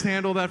game. Doesn't Nick just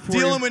handle that for you?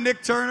 Dealing with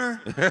Nick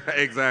Turner?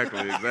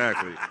 Exactly.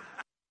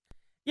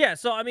 Yeah,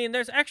 so, I mean,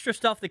 there's extra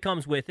stuff that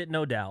comes with it,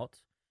 no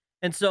doubt.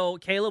 And so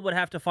Caleb would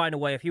have to find a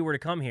way if he were to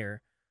come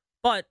here.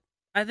 But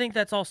I think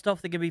that's all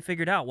stuff that can be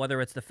figured out, whether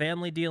it's the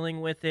family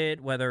dealing with it,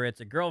 whether it's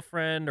a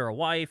girlfriend or a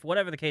wife,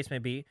 whatever the case may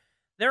be.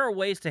 There are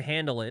ways to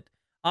handle it.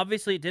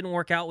 Obviously, it didn't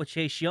work out with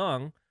Chase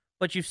Young,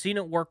 but you've seen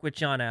it work with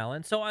John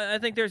Allen. So I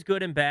think there's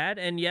good and bad.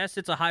 And yes,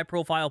 it's a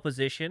high-profile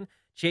position.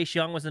 Chase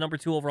Young was the number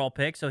 2 overall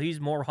pick, so he's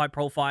more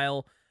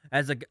high-profile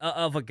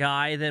of a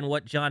guy than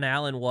what John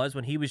Allen was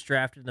when he was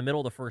drafted in the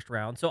middle of the first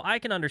round. So I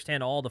can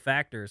understand all the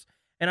factors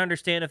and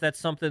understand if that's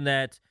something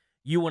that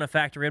you want to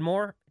factor in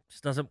more. It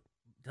just doesn't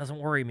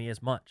worry me as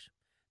much.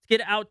 Let's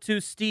get out to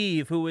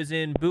Steve, who is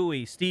in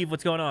Bowie. Steve,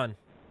 what's going on?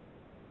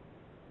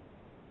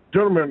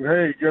 Gentlemen,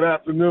 hey, good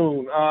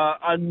afternoon.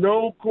 I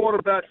know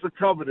quarterbacks are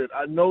coveted.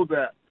 I know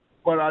that.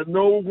 But I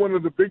know one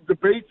of the big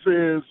debates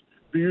is,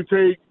 do you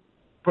take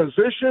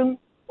position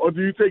or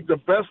do you take the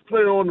best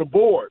player on the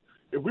board?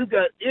 If we've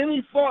got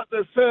any thought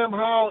that Sam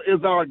Howell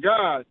is our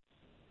guy,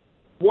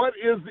 what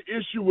is the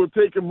issue with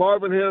taking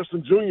Marvin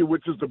Harrison Jr.,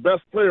 which is the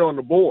best player on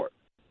the board?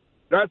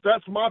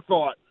 That's my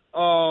thought.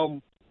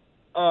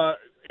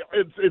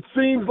 It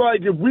seems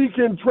like if we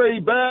can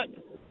trade back,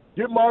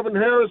 get Marvin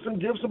Harrison,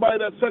 give somebody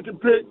that second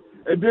pick,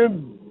 and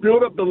then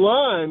build up the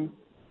line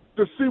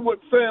to see what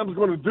Sam's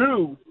going to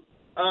do,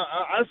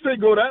 I say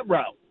go that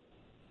route.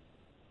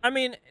 I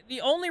mean,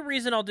 the only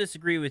reason I'll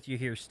disagree with you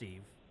here,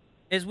 Steve,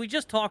 is we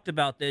just talked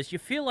about this. You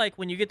feel like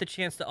when you get the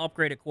chance to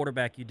upgrade at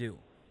quarterback, you do.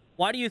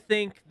 Why do you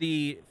think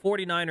the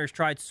 49ers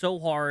tried so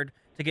hard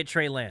to get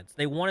Trey Lance?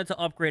 They wanted to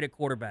upgrade at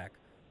quarterback.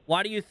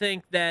 Why do you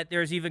think that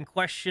there's even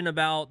question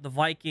about the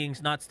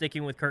Vikings not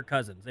sticking with Kirk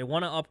Cousins? They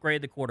want to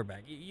upgrade the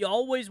quarterback. You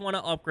always want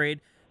to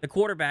upgrade the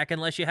quarterback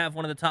unless you have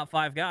one of the top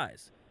 5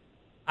 guys.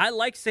 I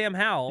like Sam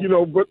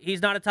Howell. But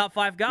he's not a top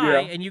 5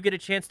 guy, and you get a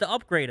chance to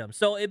upgrade him.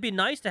 So it'd be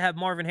nice to have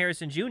Marvin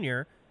Harrison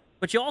Jr.,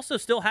 but you also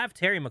still have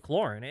Terry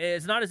McLaurin.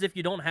 It's not as if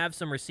you don't have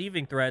some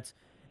receiving threats.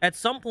 At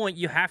some point,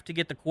 you have to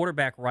get the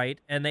quarterback right,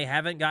 and they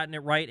haven't gotten it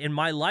right in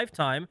my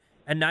lifetime,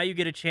 and now you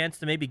get a chance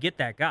to maybe get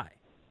that guy.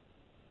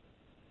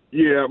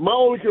 Yeah, my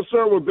only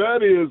concern with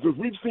that is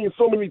we've seen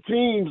so many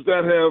teams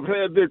that have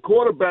had their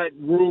quarterback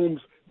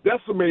rooms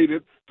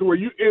decimated to where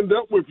you end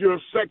up with your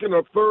second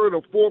or third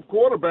or fourth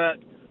quarterback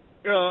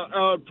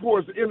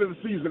towards the end of the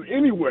season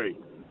anyway.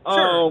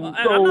 Sure.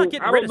 I'm not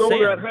getting rid of Sam. I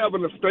don't know that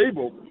having a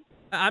stable.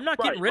 I'm not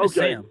getting rid of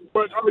Sam.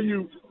 But are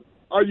you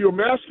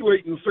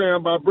emasculating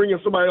Sam by bringing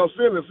somebody else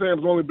in that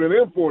Sam's only been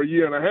in for a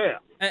year and a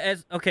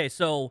half?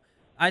 So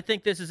I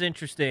think this is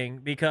interesting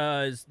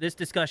because this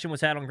discussion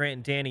was had on Grant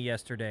and Danny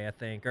yesterday, I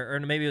think, or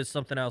maybe it was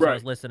something else I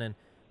was listening.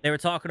 They were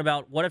talking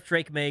about what if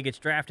Drake May gets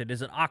drafted?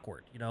 Is it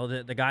awkward? You know,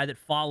 the guy that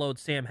followed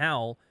Sam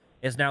Howell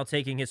is now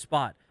taking his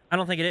spot. I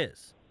don't think it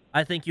is.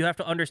 I think you have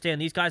to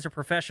understand these guys are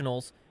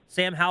professionals.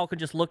 Sam Howell could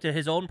just look at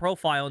his own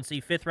profile and see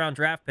 5th-round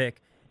draft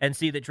pick and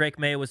see that Drake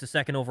May was the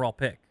 2nd overall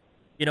pick.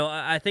 You know,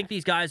 I think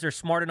these guys are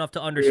smart enough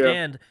to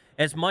understand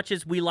as much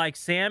as we like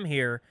Sam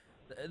here,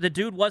 the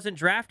dude wasn't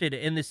drafted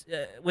in this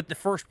with the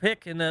first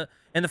pick in the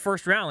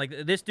first round.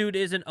 Like, this dude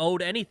isn't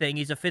owed anything.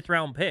 He's a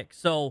 5th-round pick.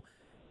 So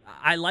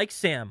I like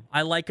Sam.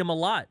 I like him a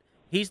lot.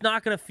 He's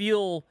not going to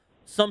feel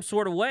some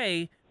sort of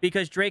way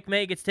because Drake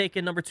May gets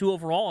taken number 2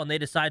 overall and they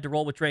decide to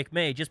roll with Drake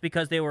May just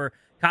because they were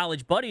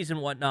college buddies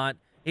and whatnot.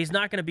 He's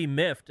not going to be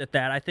miffed at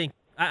that. I think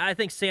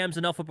Sam's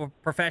enough of a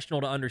professional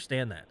to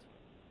understand that.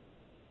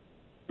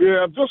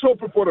 Yeah, I'm just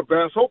hoping for the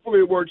best. Hopefully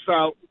it works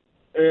out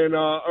and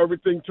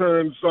everything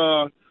turns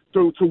to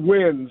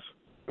wins.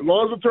 As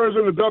long as it turns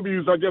into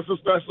W's, I guess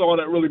that's all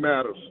that really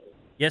matters.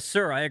 Yes,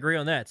 sir. I agree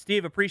on that.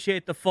 Steve,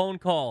 appreciate the phone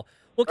call.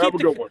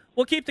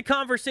 We'll keep the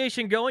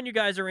conversation going. You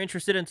guys are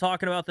interested in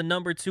talking about the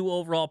number 2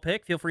 overall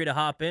pick. Feel free to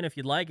hop in if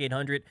you'd like.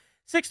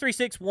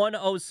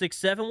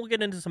 800-636-1067. We'll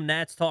get into some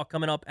Nats talk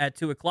coming up at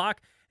 2 o'clock.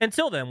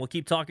 Until then, we'll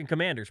keep talking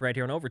Commanders right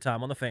here on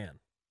Overtime on the Fan.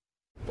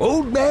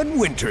 Old Man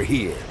Winter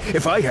here.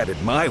 If I had it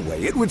my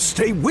way, it would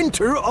stay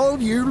winter all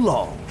year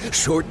long.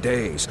 Short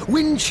days,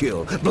 wind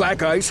chill,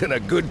 black ice, and a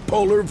good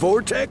polar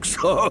vortex.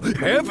 Oh,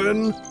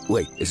 heaven!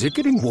 Wait, is it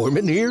getting warm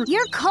in here?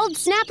 Your cold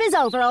snap is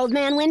over, Old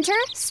Man Winter.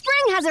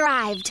 Spring has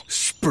arrived.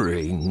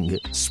 Spring.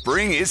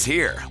 Spring is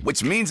here,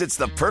 which means it's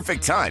the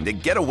perfect time to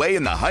get away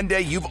in the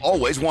Hyundai you've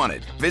always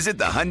wanted. Visit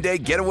the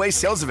Hyundai Getaway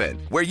Sales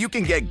Event, where you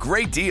can get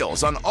great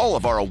deals on all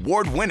of our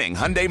award-winning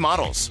Hyundai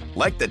models,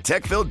 like the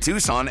tech-filled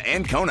Tucson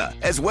and Kona,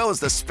 as well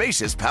as the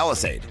spacious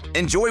Palisade.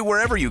 Enjoy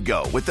wherever you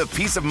go with the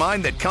peace of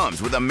mind that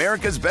comes with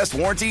America's best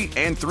warranty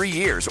and 3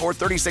 years or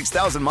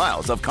 36,000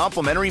 miles of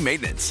complimentary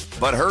maintenance.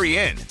 But hurry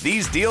in,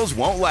 these deals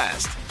won't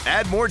last.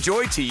 Add more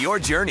joy to your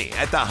journey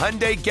at the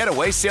Hyundai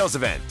Getaway Sales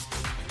Event.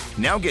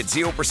 Now get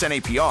 0%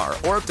 APR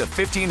or up to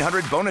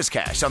 $1,500 bonus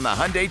cash on the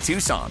Hyundai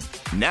Tucson.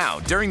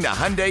 Now, during the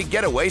Hyundai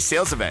Getaway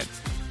Sales Event.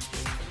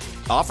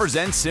 Offers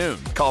end soon.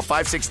 Call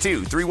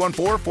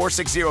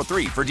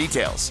 562-314-4603 for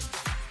details.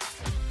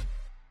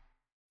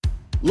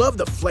 Love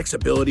the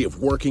flexibility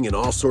of working in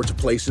all sorts of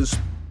places?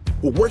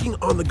 Well, working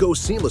on the go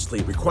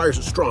seamlessly requires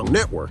a strong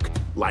network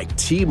like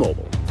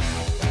T-Mobile.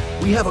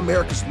 We have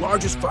America's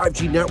largest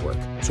 5G network,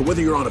 so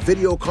whether you're on a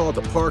video call at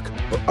the park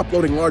or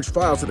uploading large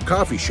files at the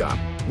coffee shop,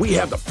 we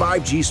have the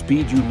 5G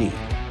speed you need.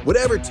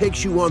 Whatever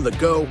takes you on the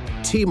go,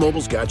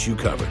 T-Mobile's got you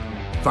covered.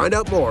 Find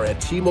out more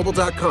at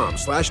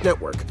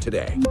T-Mobile.com/network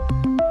today.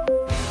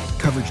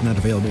 Coverage not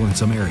available in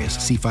some areas.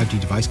 See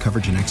 5G device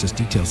coverage and access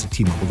details at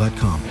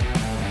T-Mobile.com.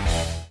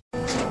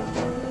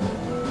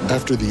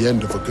 After the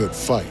end of a good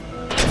fight,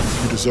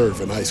 you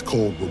deserve an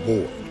ice-cold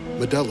reward.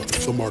 Modelo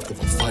is the mark of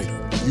a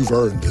fighter. You've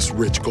earned this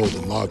rich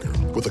golden lager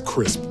with a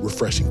crisp,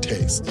 refreshing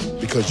taste.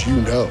 Because you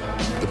know,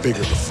 the bigger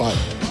the fight,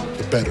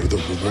 the better the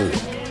reward.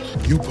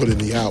 You put in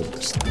the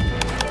hours,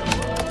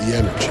 the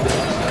energy,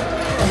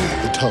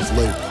 the tough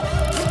labor.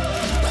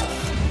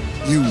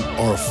 You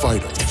are a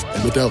fighter,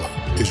 and Modelo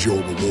is your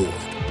reward.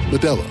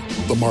 Modelo,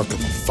 the mark of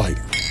a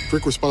fighter.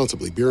 Drink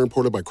responsibly. Beer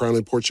imported by Crown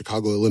Imports,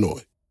 Chicago,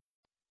 Illinois.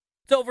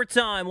 It's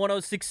overtime,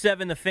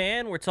 106.7 The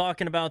Fan. We're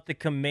talking about the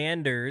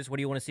Commanders. What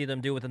do you want to see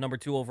them do with the number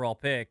 2 overall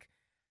pick?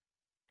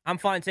 I'm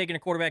fine taking a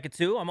quarterback at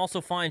 2. I'm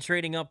also fine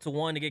trading up to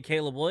 1 to get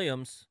Caleb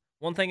Williams.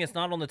 One thing that's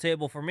not on the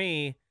table for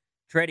me,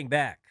 trading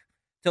back.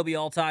 Tobi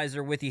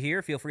Altizer with you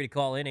here. Feel free to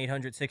call in,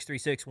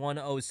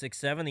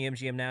 800-636-1067. The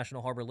MGM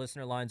National Harbor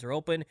listener lines are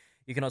open.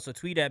 You can also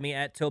tweet at me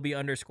at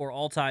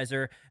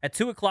Tobi_Altizer. At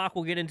 2 o'clock,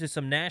 we'll get into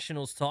some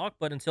Nationals talk,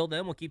 but until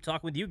then, we'll keep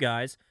talking with you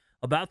guys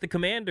about the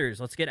Commanders.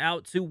 Let's get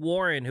out to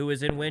Warren, who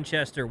is in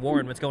Winchester.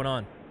 Warren, what's going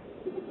on?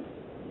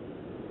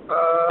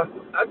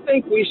 I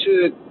think we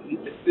should,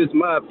 this is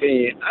my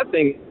opinion, I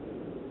think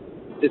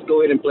just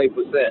go ahead and play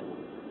Brissett.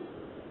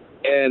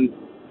 And,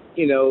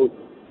 you know,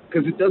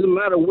 because it doesn't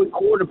matter what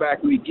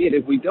quarterback we get.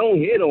 If we don't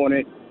hit on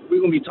it, we're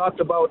going to be talked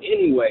about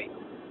anyway.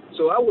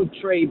 So I would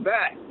trade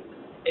back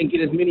and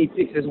get as many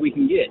picks as we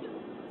can get.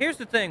 Here's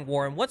the thing,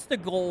 Warren. What's the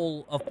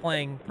goal of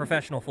playing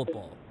professional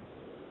football?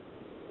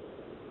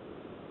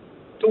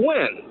 To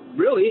win,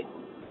 really.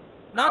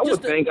 Not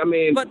just I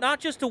mean, but not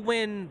just to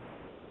win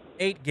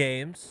 8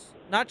 games,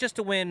 not just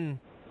to win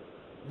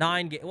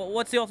 9 games.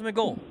 What's the ultimate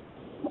goal?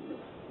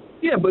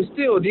 Yeah, but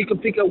still, you can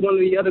pick up one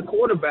of the other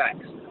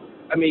quarterbacks.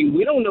 I mean,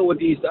 we don't know what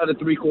these other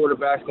 3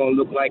 quarterbacks going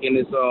to look like in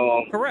this,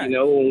 Correct. You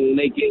know, when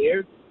they get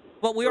here.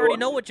 But we already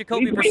know what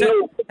Jacoby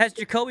Brissett has.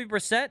 Jacoby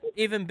Brissett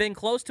even been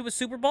close to a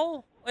Super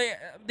Bowl?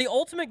 The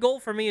ultimate goal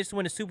for me is to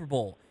win a Super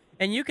Bowl,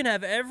 and you can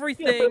have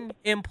everything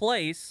in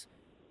place,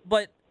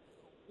 but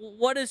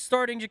what does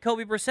starting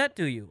Jacoby Brissett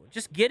do you?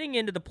 Just getting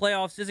into the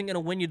playoffs isn't going to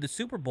win you the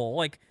Super Bowl.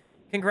 Like,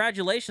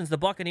 congratulations, the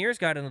Buccaneers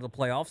got into the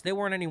playoffs. They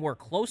weren't anywhere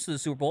close to the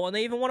Super Bowl, and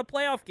they even won a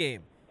playoff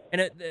game.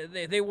 And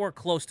they weren't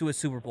close to a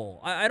Super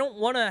Bowl. I don't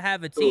want to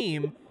have a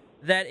team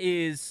that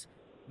is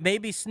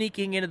maybe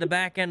sneaking into the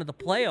back end of the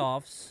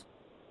playoffs.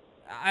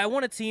 I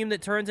want a team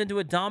that turns into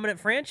a dominant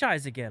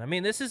franchise again. I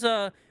mean, this is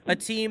a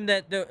team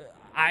that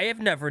I have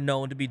never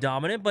known to be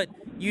dominant, but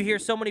you hear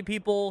so many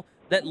people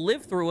that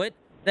lived through it,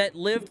 that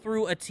lived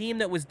through a team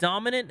that was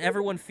dominant,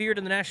 everyone feared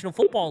in the National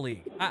Football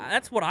League.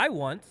 That's what I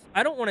want.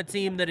 I don't want a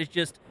team that is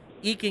just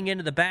eking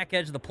into the back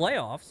edge of the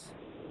playoffs.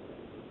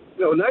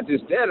 No, not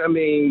just that. I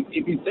mean,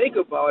 if you think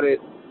about it,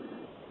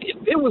 if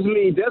it was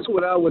me, that's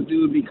what I would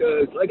do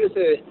because, like I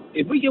said,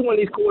 if we get one of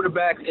these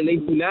quarterbacks and they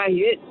do not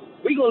hit,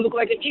 we're going to look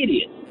like an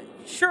idiot.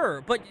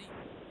 Sure, but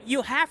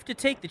you have to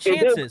take the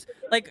chances.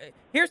 Like,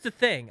 here's the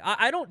thing.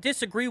 I don't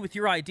disagree with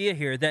your idea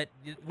here that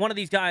one of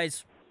these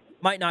guys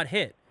might not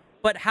hit.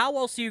 But how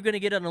else are you going to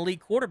get an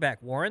elite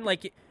quarterback, Warren?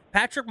 Like,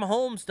 Patrick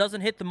Mahomes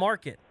doesn't hit the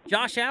market.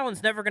 Josh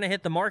Allen's never going to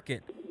hit the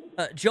market.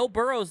 Joe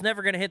Burrow's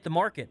never going to hit the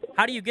market.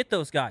 How do you get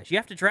those guys? You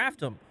have to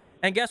draft them.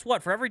 And guess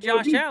what? For every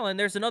Josh Allen,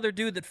 there's another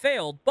dude that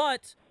failed.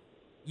 But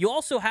you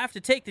also have to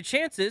take the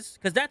chances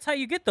because that's how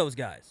you get those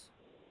guys.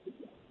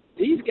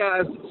 These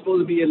guys are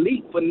supposed to be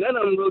elite, but none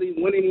of them really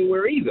went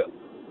anywhere either.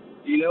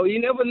 You know, you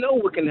never know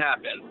what can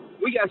happen.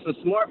 We got some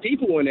smart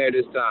people in there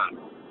this time.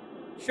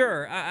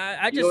 Sure.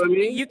 I just, You know what I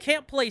mean? you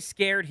can't play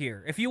scared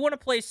here. If you want to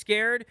play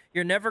scared,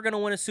 you're never going to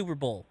win a Super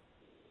Bowl.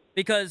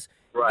 Because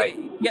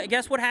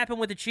guess what happened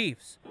with the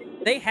Chiefs?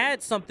 They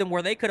had something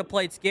where they could have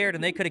played scared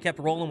and they could have kept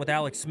rolling with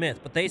Alex Smith.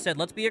 But they said,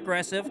 let's be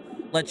aggressive.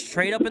 Let's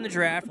trade up in the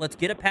draft. Let's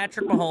get a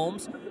Patrick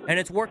Mahomes. And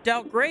it's worked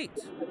out great.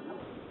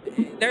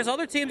 There's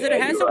other teams that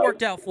it hasn't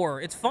worked out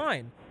for. It's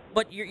fine.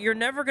 But you're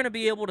never going to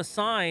be able to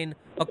sign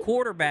a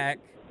quarterback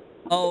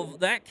of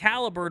that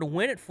caliber to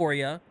win it for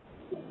you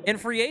in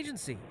free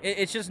agency.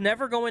 It's just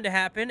never going to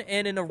happen.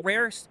 And in a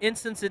rare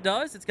instance it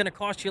does, it's going to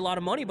cost you a lot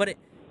of money. But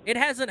it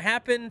hasn't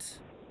happened.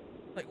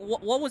 Like,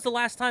 what was the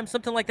last time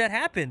something like that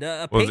happened?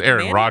 Well, it was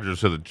Aaron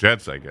Rodgers to the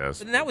Jets, I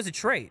guess. And that was a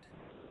trade.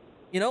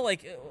 You know,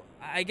 like,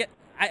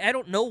 I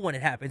don't know when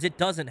it happens. It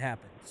doesn't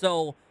happen.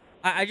 So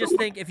I just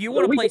think if you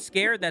want to play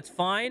scared, that's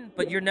fine,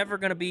 but you're never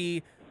going to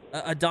be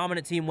a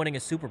dominant team winning a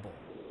Super Bowl.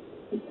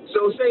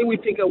 So say we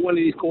pick up one of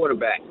these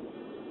quarterbacks,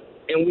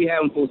 and we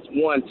have them for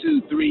 1,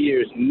 2, 3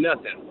 years,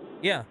 nothing.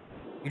 Yeah.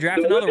 You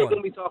draft So another what they one.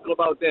 going to be talking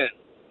about then?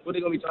 What are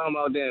they going to be talking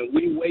about then?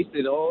 We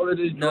wasted all of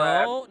this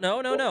draft.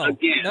 No.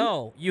 Again.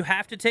 No. You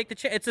have to take the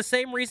chance. It's the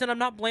same reason I'm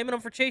not blaming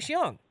them for Chase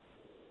Young.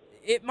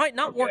 It might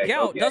not work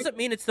out. Doesn't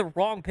mean it's the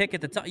wrong pick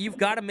at the time. You've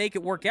got to make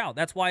it work out.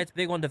 That's why it's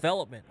big on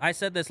development. I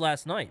said this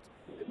last night.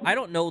 I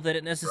don't know that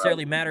it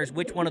necessarily matters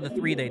which one of the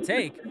three they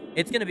take.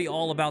 It's going to be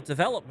all about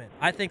development.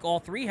 I think all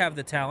three have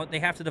the talent. They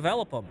have to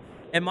develop them.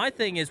 And my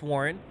thing is,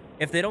 Warren,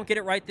 if they don't get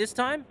it right this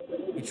time,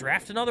 you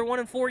draft another one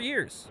in 4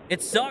 years.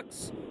 It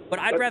sucks, but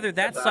I'd rather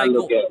that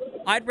cycle.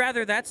 I'd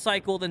rather that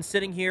cycle than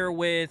sitting here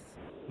with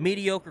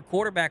mediocre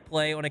quarterback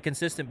play on a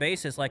consistent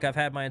basis like I've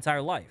had my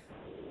entire life.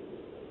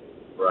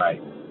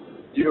 Right.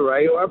 You're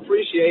right. I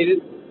appreciate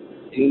it.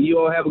 And you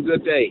all have a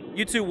good day.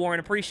 You too, Warren.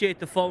 Appreciate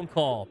the phone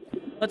call.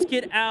 Let's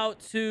get out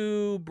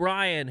to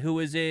Brian, who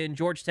is in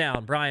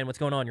Georgetown. Brian, what's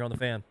going on? You're on the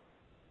fan.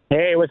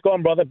 Hey, what's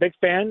going, brother? Big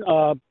fan.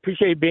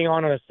 Appreciate being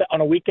on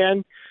a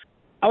weekend.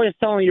 I was just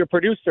telling your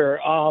producer,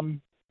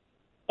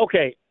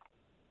 okay,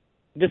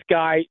 this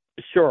guy,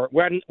 sure,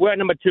 we're at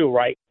number 2,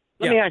 right?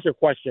 Let me ask you a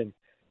question.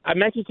 I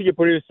mentioned to your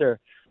producer,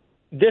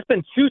 there's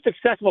been 2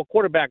 successful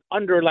quarterbacks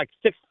under like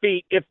 6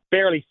 feet, if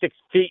barely 6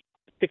 feet,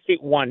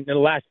 6'1" in the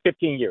last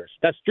 15 years.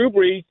 That's Drew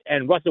Brees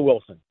and Russell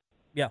Wilson.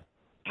 Yeah.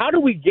 How do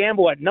we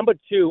gamble at number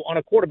 2 on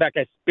a quarterback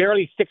that's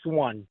barely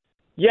 6'1"?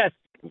 Yes,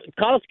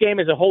 college game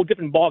is a whole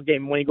different ball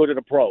game when you go to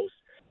the pros.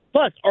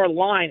 Plus, our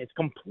line is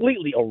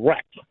completely a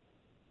wreck.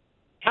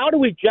 How do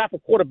we draft a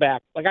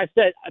quarterback? Like I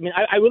said, I mean,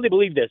 I really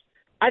believe this.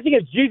 I think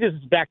if Jesus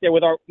is back there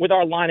with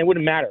our line, it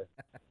wouldn't matter.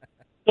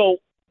 So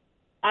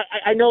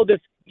I know this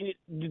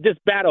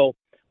battle.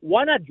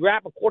 Why not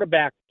draft a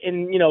quarterback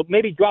and,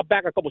 maybe drop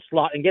back a couple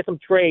slots and get some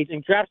trades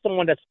and draft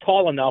someone that's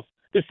tall enough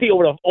to see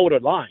over the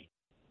line?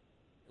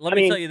 Let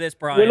me tell you this,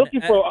 Brian. We're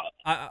looking for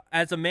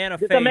as a man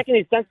of faith. Does that make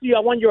any sense to you? I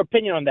want your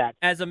opinion on that.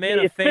 As a man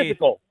of faith,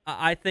 physical.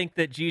 I think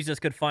that Jesus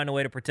could find a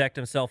way to protect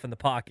himself in the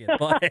pocket.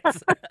 But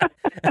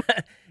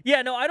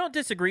yeah, no, I don't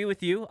disagree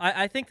with you.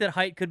 I think that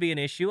height could be an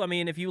issue. I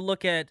mean, if you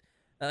look at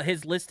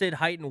his listed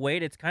height and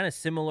weight, it's kind of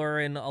similar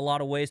in a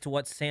lot of ways to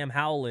what Sam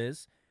Howell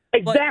is.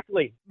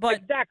 Exactly.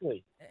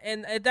 Exactly.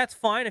 And that's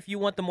fine if you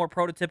want the more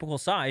prototypical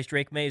size.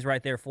 Drake May's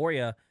right there for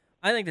you.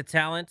 I think the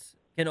talent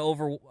can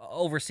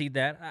oversee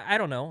that. I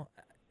don't know.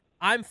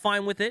 I'm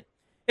fine with it.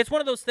 It's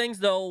one of those things,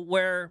 though,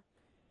 where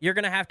you're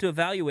going to have to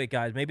evaluate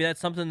guys. Maybe that's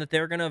something that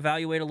they're going to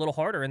evaluate a little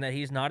harder and that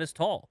he's not as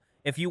tall.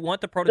 If you want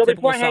the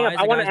prototypical size,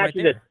 I want to ask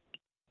you this.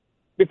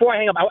 Before I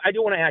hang up, I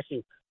do want to ask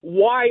you,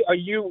 what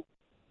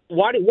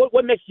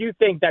makes you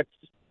think that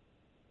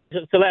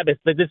Celebus,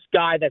 that this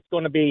guy that's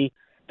going to be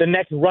the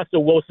next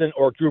Russell Wilson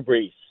or Drew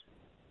Brees?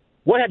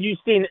 What have you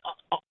seen,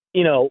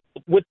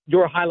 with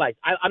your highlights?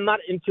 I'm not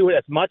into it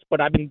as much, but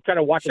I've been trying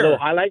to watch a little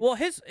highlights. Well,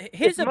 his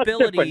it's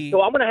ability. Different.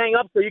 So I'm going to hang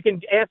up so you can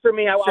answer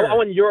me. I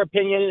want your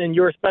opinion and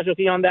your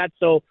specialty on that.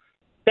 So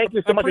thank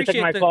you so much for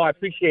taking my call. I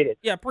appreciate it.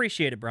 Yeah,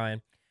 appreciate it,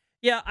 Brian.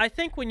 Yeah, I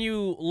think when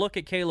you look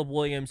at Caleb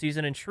Williams, he's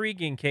an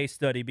intriguing case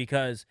study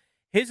because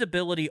his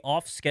ability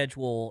off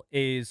schedule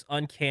is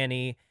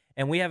uncanny,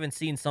 and we haven't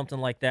seen something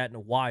like that in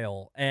a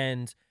while.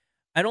 And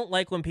I don't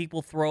like when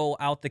people throw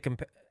out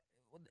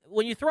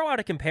when you throw out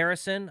a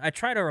comparison. I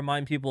try to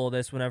remind people of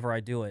this whenever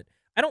I do it.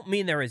 I don't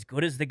mean they're as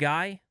good as the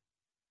guy,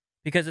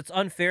 because it's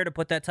unfair to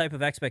put that type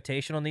of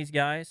expectation on these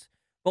guys.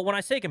 But when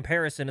I say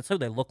comparison, it's who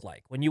they look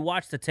like. When you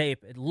watch the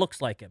tape, it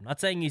looks like him. Not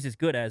saying he's as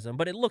good as him,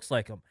 but it looks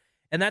like him.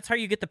 And that's how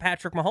you get the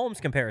Patrick Mahomes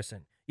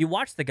comparison. You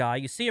watch the guy,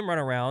 you see him run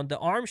around, the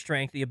arm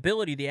strength, the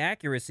ability, the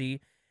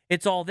accuracy,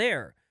 it's all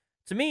there.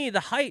 To me,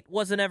 the height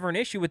wasn't ever an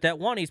issue with that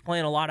one. He's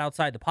playing a lot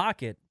outside the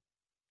pocket.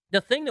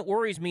 The thing that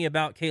worries me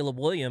about Caleb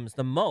Williams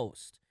the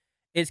most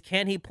is,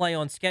 can he play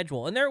on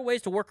schedule? And there are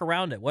ways to work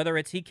around it, whether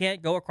it's he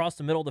can't go across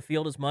the middle of the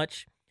field as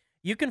much.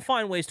 You can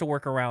find ways to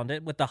work around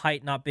it with the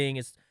height not being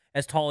as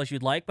tall as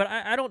you'd like, but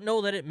I don't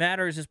know that it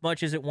matters as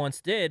much as it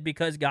once did,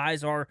 because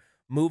guys are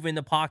moving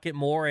the pocket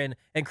more and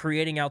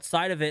creating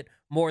outside of it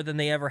more than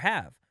they ever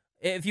have.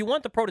 If you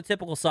want the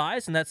prototypical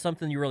size, and that's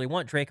something you really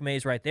want, Drake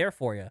May's right there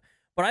for you.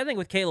 But But I think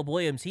with Caleb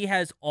Williams, he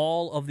has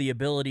all of the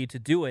ability to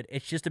do it.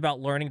 It's just about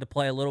learning to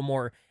play a little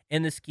more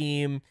in the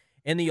scheme,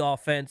 in the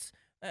offense.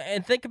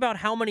 And think about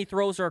how many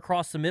throws are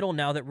across the middle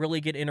now that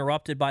really get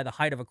interrupted by the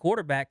height of a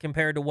quarterback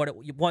compared to what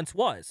it once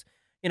was.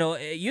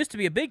 It used to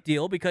be a big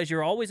deal because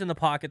you're always in the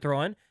pocket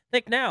throwing.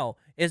 Think now,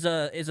 is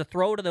a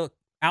throw to the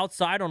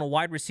outside on a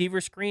wide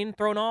receiver screen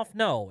thrown off?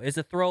 No. Is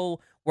a throw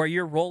where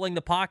you're rolling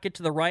the pocket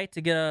to the right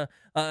to get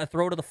a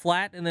throw to the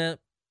flat in the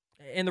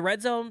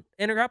red zone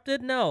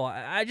interrupted? No.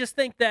 I just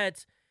think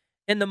that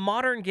in the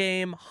modern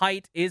game,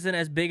 height isn't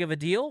as big of a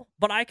deal,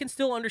 but I can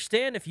still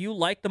understand if you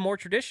like the more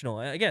traditional.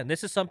 Again,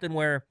 this is something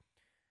where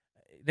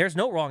there's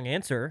no wrong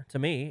answer to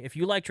me. If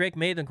you like Drake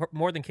May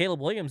more than Caleb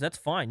Williams, that's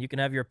fine. You can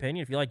have your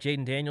opinion. If you like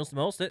Jayden Daniels the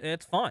most,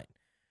 it's fine.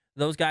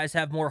 Those guys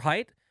have more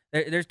height.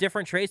 There's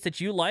different traits that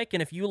you like,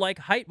 and if you like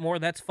height more,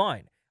 that's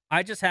fine.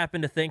 I just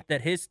happen to think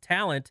that his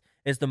talent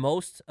is the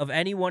most of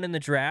anyone in the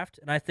draft,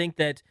 and I think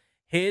that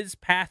his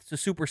path to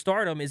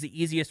superstardom is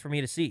the easiest for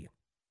me to see.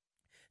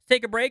 Let's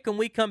take a break. When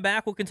we come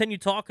back, we'll continue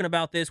talking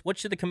about this. What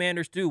should the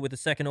Commanders do with the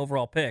second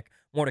overall pick?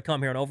 More to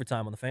come here on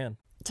Overtime on the Fan.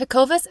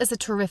 Tecovas is a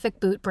terrific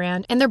boot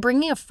brand, and they're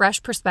bringing a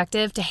fresh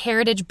perspective to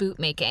heritage boot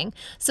making.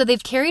 So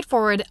they've carried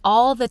forward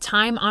all the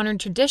time-honored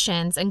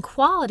traditions and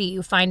quality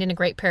you find in a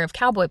great pair of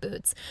cowboy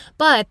boots,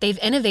 but they've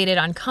innovated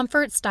on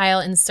comfort, style,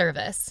 and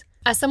service.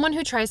 As someone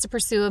who tries to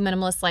pursue a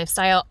minimalist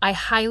lifestyle, I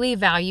highly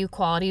value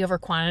quality over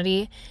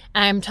quantity,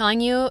 and I'm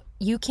telling you,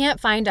 you can't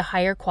find a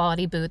higher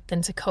quality boot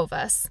than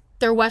Tecovas.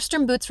 Their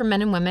Western boots for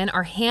men and women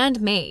are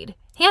handmade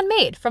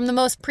from the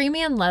most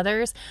premium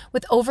leathers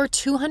with over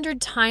 200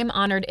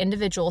 time-honored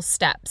individual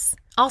steps.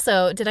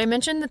 Also, did I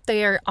mention that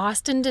they are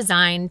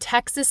Austin-designed,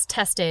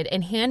 Texas-tested,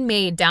 and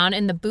handmade down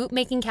in the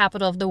boot-making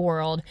capital of the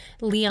world,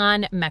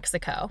 Leon,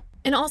 Mexico.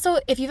 And also,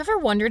 if you've ever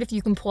wondered if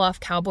you can pull off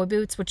cowboy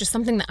boots, which is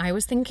something that I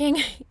was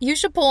thinking, you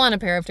should pull on a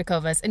pair of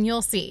Tecovas and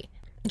you'll see.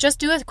 Just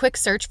do a quick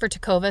search for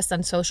Tecovas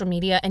on social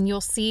media and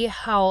you'll see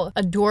how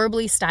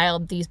adorably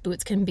styled these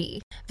boots can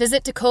be.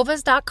 Visit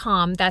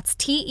tecovas.com, that's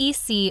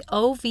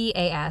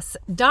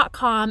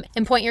TECOVAS.com,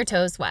 and point your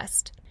toes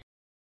west.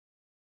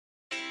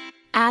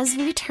 As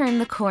we turn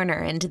the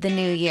corner into the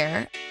new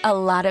year, a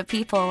lot of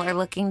people are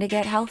looking to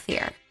get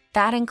healthier.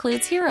 That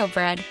includes Hero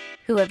Bread,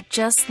 who have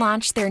just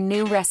launched their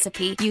new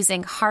recipe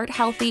using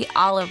heart-healthy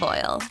olive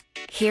oil.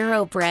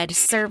 Hero Bread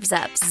serves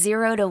up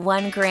 0 to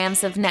 1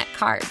 grams of net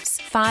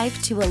carbs,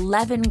 5 to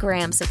 11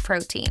 grams of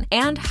protein,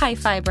 and high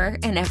fiber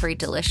in every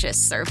delicious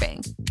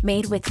serving.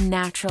 Made with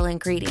natural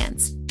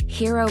ingredients,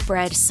 Hero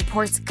Bread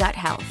supports gut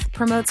health,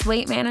 promotes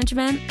weight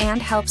management,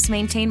 and helps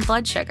maintain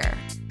blood sugar.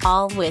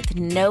 All with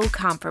no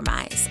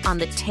compromise on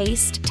the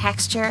taste,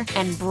 texture,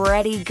 and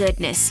bready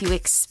goodness you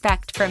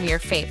expect from your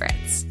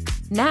favorites.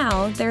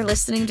 Now they're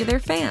listening to their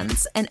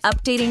fans and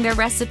updating their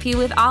recipe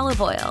with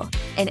olive oil,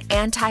 an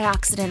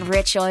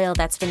antioxidant-rich oil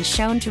that's been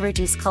shown to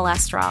reduce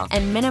cholesterol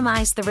and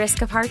minimize the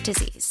risk of heart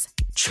disease.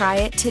 Try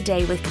it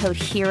today with code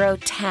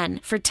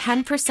HERO10 for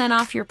 10%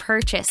 off your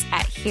purchase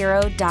at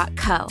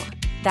hero.co.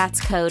 That's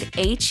code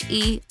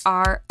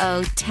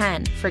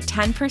HERO10 for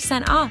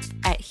 10% off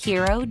at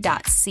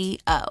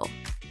hero.co.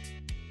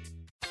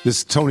 This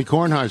is Tony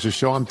Kornheiser's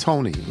show. I'm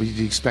Tony.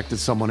 You expected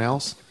someone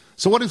else?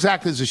 So what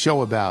exactly is the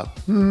show about?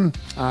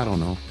 I don't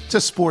know. It's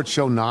a sports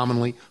show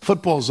nominally.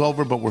 Football's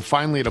over, but we're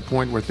finally at a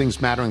point where things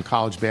matter in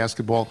college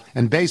basketball,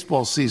 and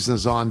baseball season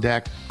is on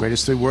deck.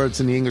 Greatest 3 words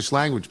in the English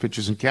language,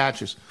 pitchers and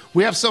catchers.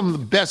 We have some of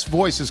the best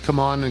voices come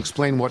on and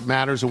explain what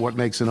matters or what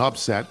makes an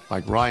upset,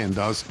 like Ryan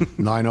does,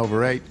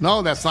 9/8.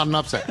 No, that's not an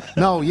upset.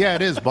 No, yeah,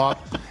 it is, Bob.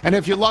 And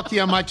if you're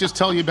lucky, I might just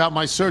tell you about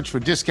my search for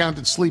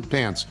discounted sleep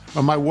pants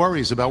or my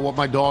worries about what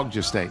my dog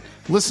just ate.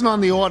 Listen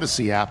on the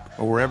Odyssey app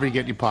or wherever you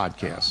get your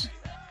podcasts.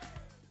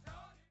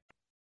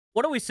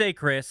 What do we say,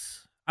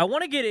 Chris? I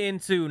want to get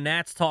into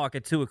Nats talk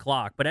at 2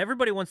 o'clock, but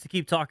everybody wants to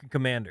keep talking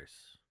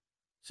Commanders.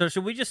 So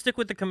should we just stick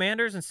with the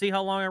Commanders and see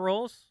how long it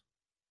rolls?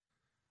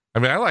 I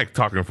mean, I like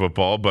talking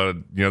football, but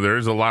there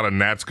is a lot of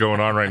Nats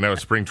going on right now.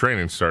 Spring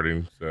training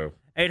starting. So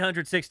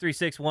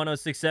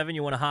 800-636-1067.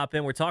 You want to hop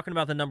in? We're talking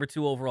about the number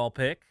 2 overall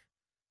pick.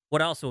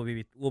 What else will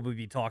we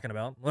be talking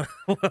about?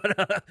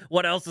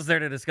 What else is there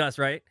to discuss?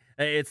 Right?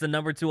 It's the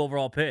number 2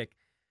 overall pick.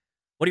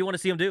 What do you want to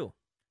see him do?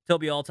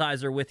 Tobi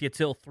Altizer with you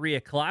till 3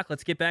 o'clock.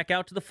 Let's get back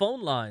out to the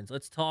phone lines.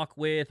 Let's talk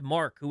with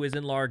Mark, who is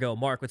in Largo.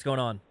 Mark, what's going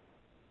on?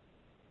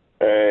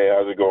 Hey,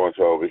 how's it going,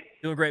 Toby?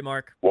 Doing great,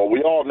 Mark. Well,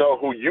 we all know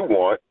who you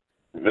want,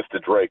 Mr.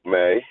 Drake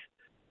May.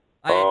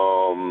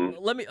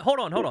 Let me hold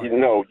on.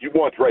 No, you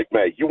want Drake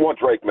May.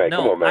 No,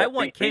 Come on, man. I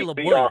want Caleb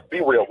Williams.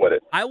 Be real with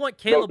it. I want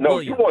Caleb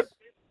Williams.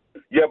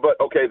 Yeah, but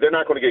okay, they're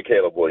not going to get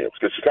Caleb Williams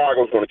because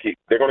Chicago's going to keep.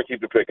 They're going to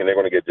keep the pick, and they're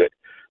going to get.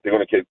 They're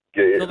going to keep.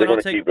 So then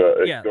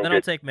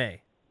I'll take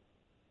May.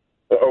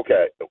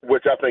 Okay,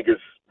 which I think is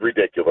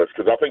ridiculous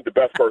because I think the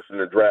best person in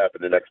the draft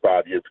in the next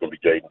 5 years is going to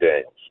be Jayden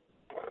Daniels.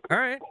 All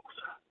right.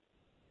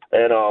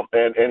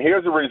 And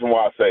here's the reason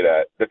why I say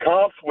that. The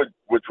comps with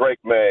Drake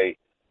May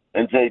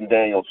and Jayden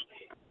Daniels,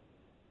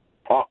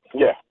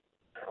 yeah.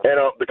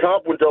 And the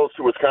comp with those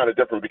two is kind of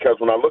different because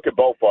when I look at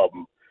both of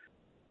them,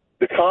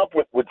 the comp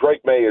with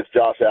Drake May is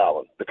Josh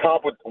Allen. The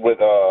comp with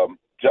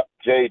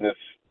Jayden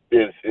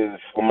is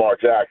Lamar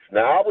Jackson.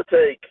 Now, I would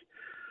take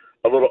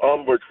a little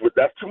umbrage with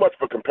that's too much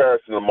for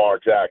comparison to Lamar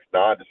Jackson.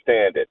 Now, I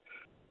understand it.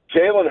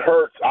 Jalen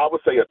Hurts, I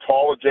would say a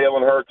taller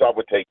Jalen Hurts, I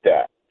would take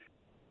that.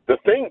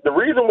 The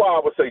reason why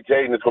I would say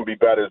Jayden is going to be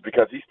better is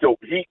because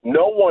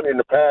no one in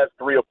the past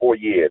 3 or 4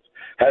 years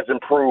has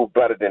improved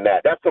better than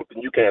that. That's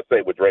something you can't say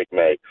with Drake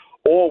May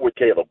or with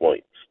Caleb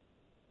Williams.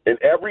 In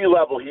every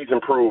level, he's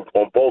improved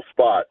on both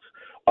spots,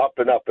 up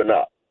and up and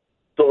up.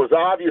 So it's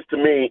obvious to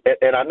me,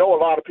 and I know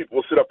a lot of people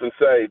will sit up and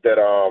say that,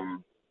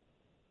 oh,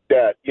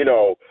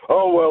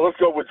 well, let's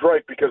go with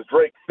Drake because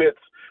Drake fits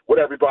what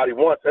everybody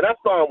wants. And that's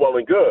fine, well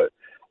and good.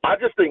 I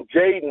just think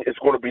Jayden is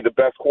going to be the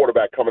best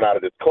quarterback coming out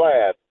of this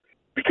class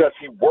because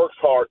he works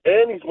hard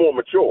and he's more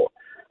mature.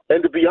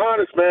 And to be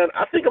honest, man,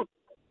 I think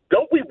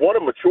don't we want a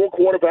mature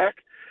quarterback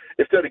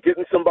instead of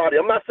getting somebody?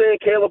 I'm not saying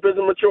Caleb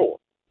isn't mature.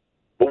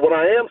 But what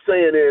I am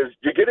saying is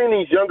you're getting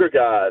these younger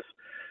guys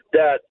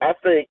that I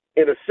think,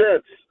 in a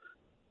sense,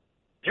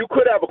 you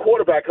could have a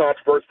quarterback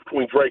controversy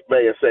between Drake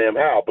May and Sam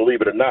Howell,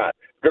 believe it or not,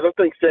 because I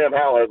think Sam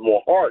Howell has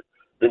more heart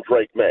than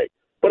Drake May.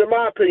 But in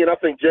my opinion, I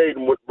think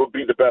Jayden would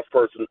be the best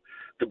person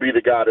to be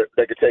the guy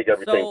that could take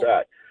everything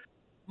back.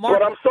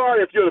 But I'm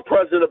sorry if you're the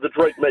president of the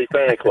Drake May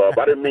fan club.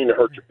 I didn't mean to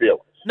hurt your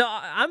feelings. No,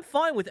 I'm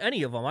fine with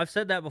any of them. I've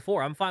said that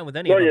before. I'm fine with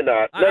any of them. No, you're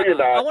not. No, you're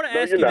not. I want to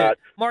ask you this.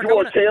 Mark, you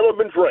want Caleb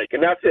and Drake,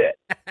 and that's it.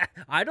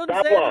 I don't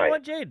Stop say lying. I don't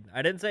want Jayden.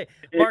 I didn't say.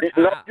 Mark,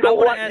 I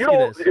want to ask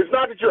you this. It's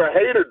not that you're a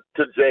hater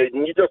to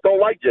Jayden. You just don't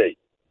like Jayden.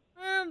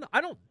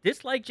 I don't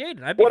dislike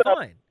Jayden. I'd be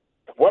fine.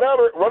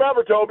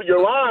 Whatever, Toby.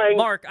 You're lying.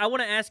 Mark, I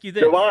want to ask you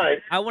this. You're lying.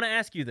 I want to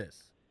ask you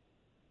this.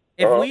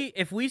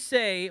 If we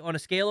say on a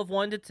scale of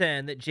 1 to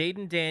 10 that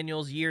Jayden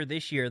Daniels' year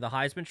this year, the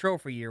Heisman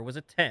Trophy year, was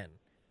a 10,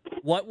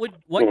 what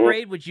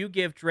grade would you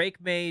give Drake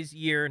May's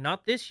year,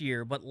 not this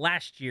year, but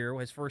last year,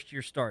 his first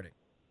year starting?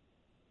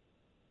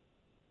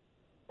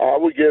 I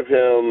would give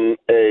him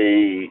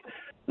a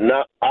 9,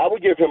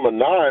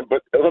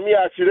 but let me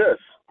ask you this.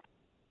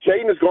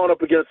 Jayden has gone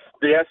up against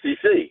the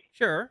SEC.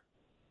 Sure.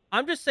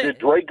 I'm just saying. Did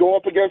Drake go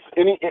up against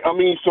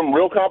some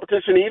real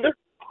competition either?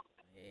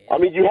 I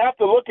mean, you have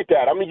to look at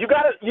that. I mean, you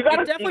got to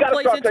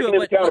start taking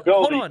into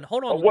accountability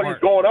hold on, of what Mark.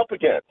 he's going up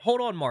against.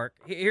 Hold on, Mark.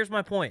 Here's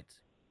my point.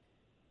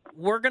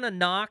 We're going to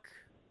knock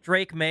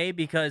Drake May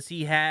because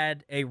he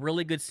had a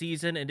really good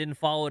season and didn't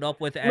follow it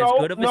up with as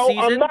good of a season?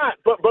 No, I'm not.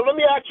 But let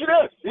me ask you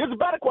this. Here's a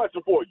better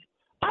question for you.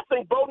 I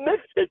think Bo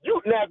Nix, if you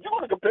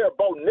want to compare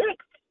Bo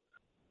Nix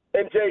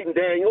and Jayden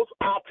Daniels,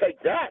 I'll take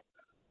that.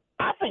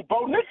 I think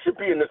Bo Nix should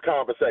be in this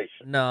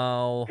conversation.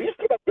 No. He's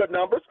put up good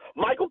numbers.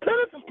 Michael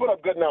Penix has put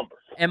up good numbers.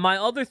 And my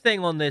other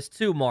thing on this,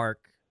 too,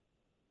 Mark,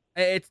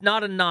 it's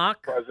not a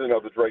knock. President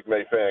of the Drake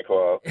May fan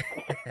club.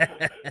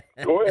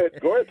 Go ahead,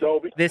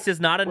 Toby. This is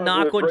not a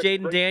knock on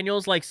Jayden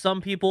Daniels like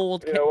some people will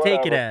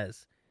take it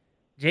as.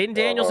 Jayden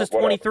Daniels is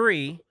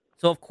 23,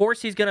 so of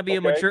course he's going to be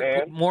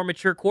a more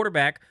mature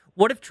quarterback.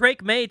 What if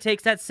Drake May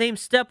takes that same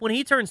step when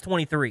he turns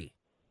 23?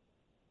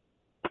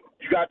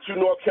 You got 2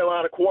 North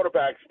Carolina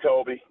quarterbacks,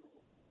 Toby.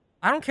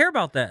 I don't care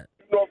about that.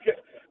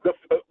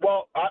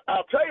 Well,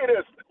 I'll tell you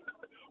this.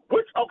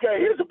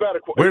 Here's a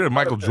better question. Where did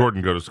Michael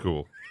Jordan go to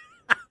school?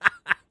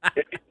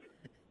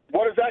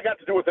 What does that got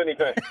to do with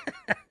anything?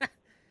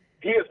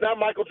 He is not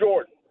Michael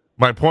Jordan.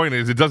 My point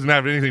is, it doesn't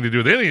have anything to do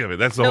with any of it.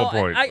 That's the whole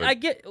point. I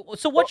get.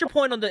 So, what's your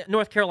point on the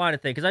North Carolina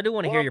thing? Because I do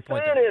want to hear your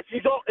point.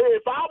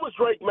 If I was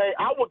Drake May,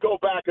 I would go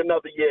back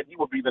another year, and he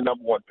would be the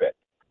number 1 pick.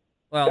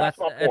 Well, that's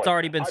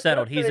already been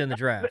settled. He's in the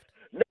draft.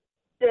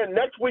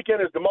 Next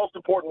weekend is the most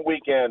important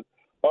weekend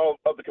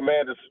of the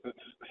Commanders'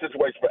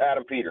 situation for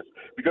Adam Peters,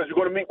 because you're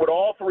going to meet with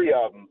all 3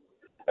 of them,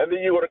 and then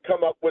you're going to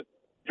come up with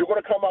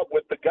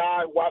the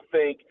guy who I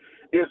think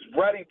is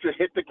ready to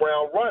hit the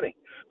ground running.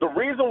 The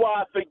reason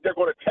why I think they're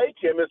going to take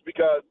him is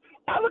because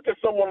I look at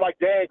someone like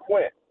Dan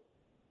Quinn.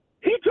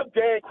 He took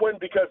Dan Quinn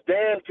because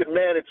Dan can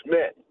manage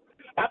men.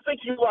 I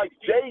think he likes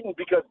Jayden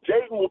because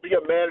Jayden will be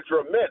a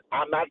manager of men.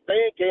 I'm not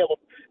saying Caleb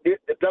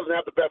it doesn't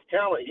have the best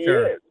talent. He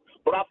is.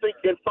 But I think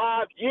in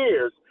 5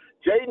 years,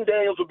 Jayden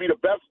Daniels will be the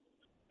best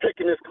pick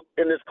in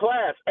this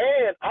class.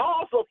 And I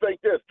also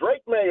think this.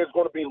 Drake May is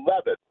going to be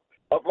 11th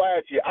of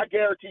last year. I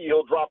guarantee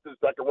he'll drop to the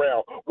second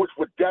round, which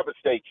would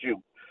devastate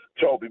you,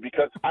 Toby,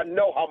 because I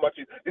know how much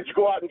did you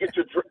go out and get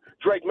your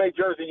Drake May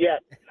jersey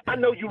yet? I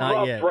know you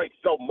love Drake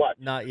so much.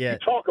 Not yet.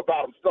 You talk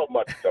about him so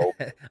much,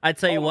 Toby. I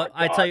tell you what.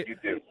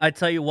 I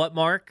tell you what,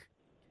 Mark.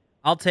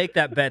 I'll take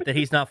that bet that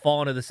he's not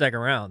falling to the second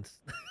rounds.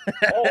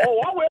 I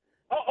will.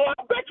 I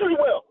bet you he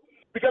will.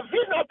 Because if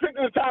he's not picked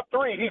in the top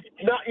 3,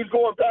 he's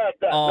going past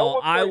that.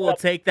 I will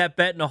take that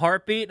bet in a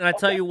heartbeat. And I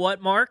tell you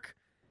what, Mark,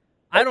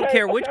 I don't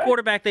care which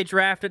quarterback they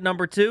draft at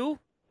number 2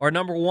 or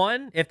number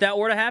 1. If that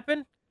were to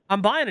happen,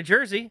 I'm buying a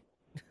jersey.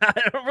 I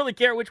don't really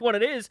care which one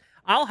it is.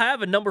 I'll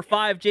have a number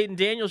 5 Jayden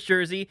Daniels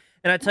jersey.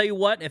 And I tell you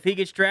what, if he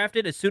gets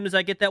drafted, as soon as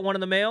I get that one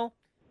in the mail,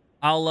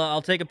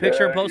 I'll take a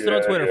picture and post it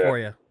on Twitter for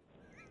you.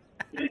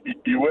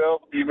 You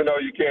will, even though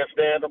you can't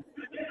stand them?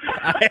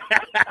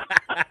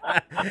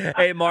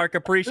 Hey, Mark,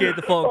 appreciate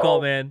the phone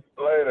call, man.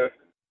 Later.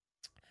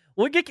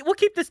 We'll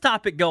keep this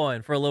topic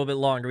going for a little bit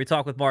longer. We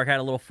talked with Mark, had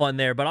a little fun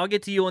there, but I'll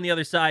get to you on the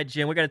other side,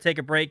 Jim. We're going to take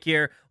a break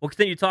here. We'll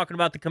continue talking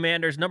about the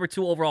Commanders' number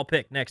 2 overall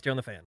pick next here on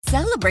The Fan.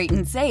 Celebrate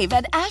and save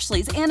at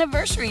Ashley's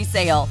Anniversary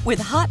Sale. With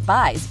Hot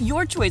Buys,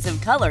 your choice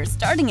of colors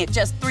starting at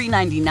just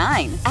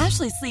 $3.99.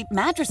 Ashley Sleep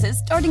mattresses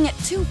starting at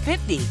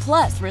 $2.50.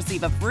 Plus,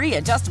 receive a free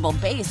adjustable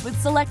base with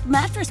select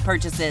mattress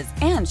purchases.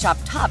 And shop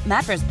top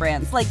mattress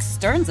brands like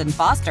Stearns &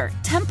 Foster,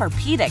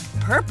 Tempur-Pedic,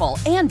 Purple,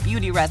 and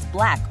Beautyrest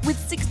Black with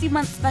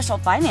 60-month special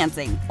financing.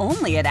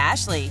 Only at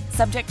Ashley.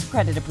 Subject to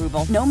credit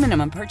approval. No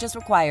minimum purchase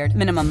required.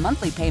 Minimum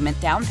monthly payment,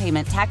 down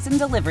payment, tax, and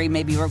delivery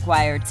may be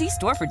required. See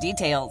store for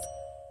details.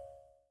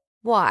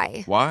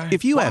 Why?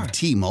 If you have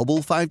T-Mobile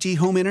 5G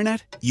home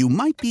internet, you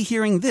might be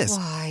hearing this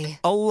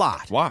a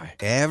lot. Why?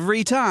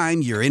 Every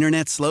time your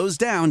internet slows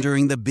down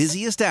during the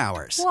busiest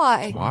hours.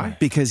 Why?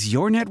 Because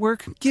your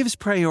network gives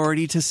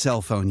priority to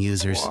cell phone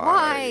users.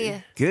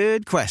 Why?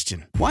 Good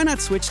question. Why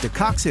not switch to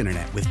Cox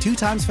Internet with 2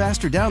 times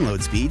faster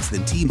download speeds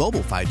than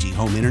T-Mobile 5G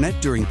home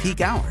internet during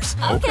peak hours?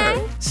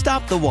 Okay.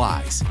 Stop the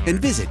whys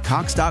and visit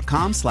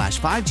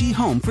cox.com/5G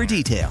home for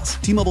details.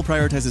 T-Mobile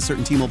prioritizes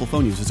certain T-Mobile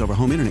phone users over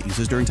home internet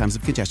users during times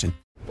of congestion.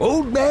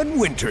 Old Man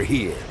Winter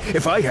here.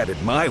 If I had it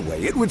my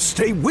way, it would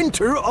stay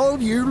winter all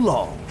year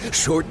long.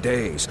 Short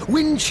days,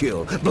 wind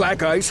chill,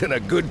 black ice, and a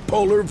good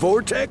polar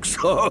vortex.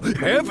 Oh,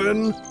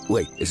 heaven.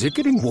 Wait, is it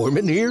getting warm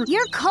in here?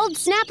 Your cold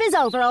snap is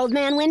over, Old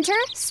Man Winter.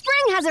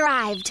 Spring has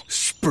arrived.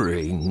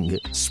 Spring.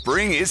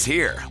 Spring is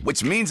here,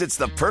 which means it's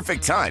the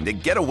perfect time to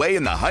get away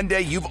in the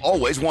Hyundai you've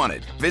always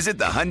wanted. Visit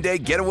the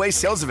Hyundai Getaway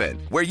Sales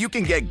Event, where you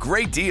can get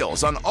great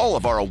deals on all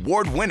of our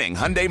award-winning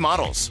Hyundai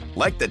models,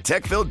 like the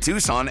tech-filled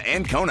Tucson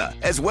and Kona,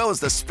 as well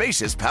as the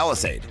spacious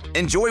Palisade.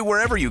 Enjoy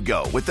wherever you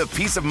go with the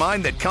peace of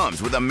mind that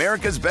comes with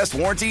America's best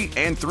warranty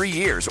and 3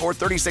 years or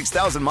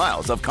 36,000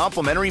 miles of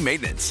complimentary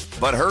maintenance.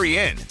 But hurry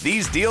in,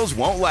 these deals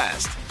won't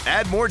last.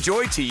 Add more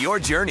joy to your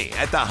journey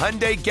at the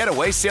Hyundai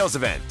Getaway Sales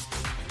Event.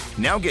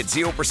 Now get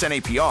 0%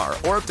 APR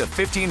or up to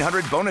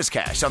 $1,500 bonus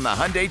cash on the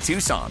Hyundai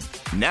Tucson.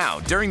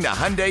 Now during the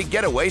Hyundai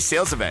Getaway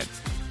Sales Event.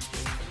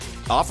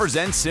 Offers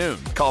end soon.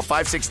 Call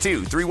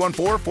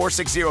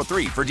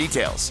 562-314-4603 for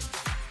details.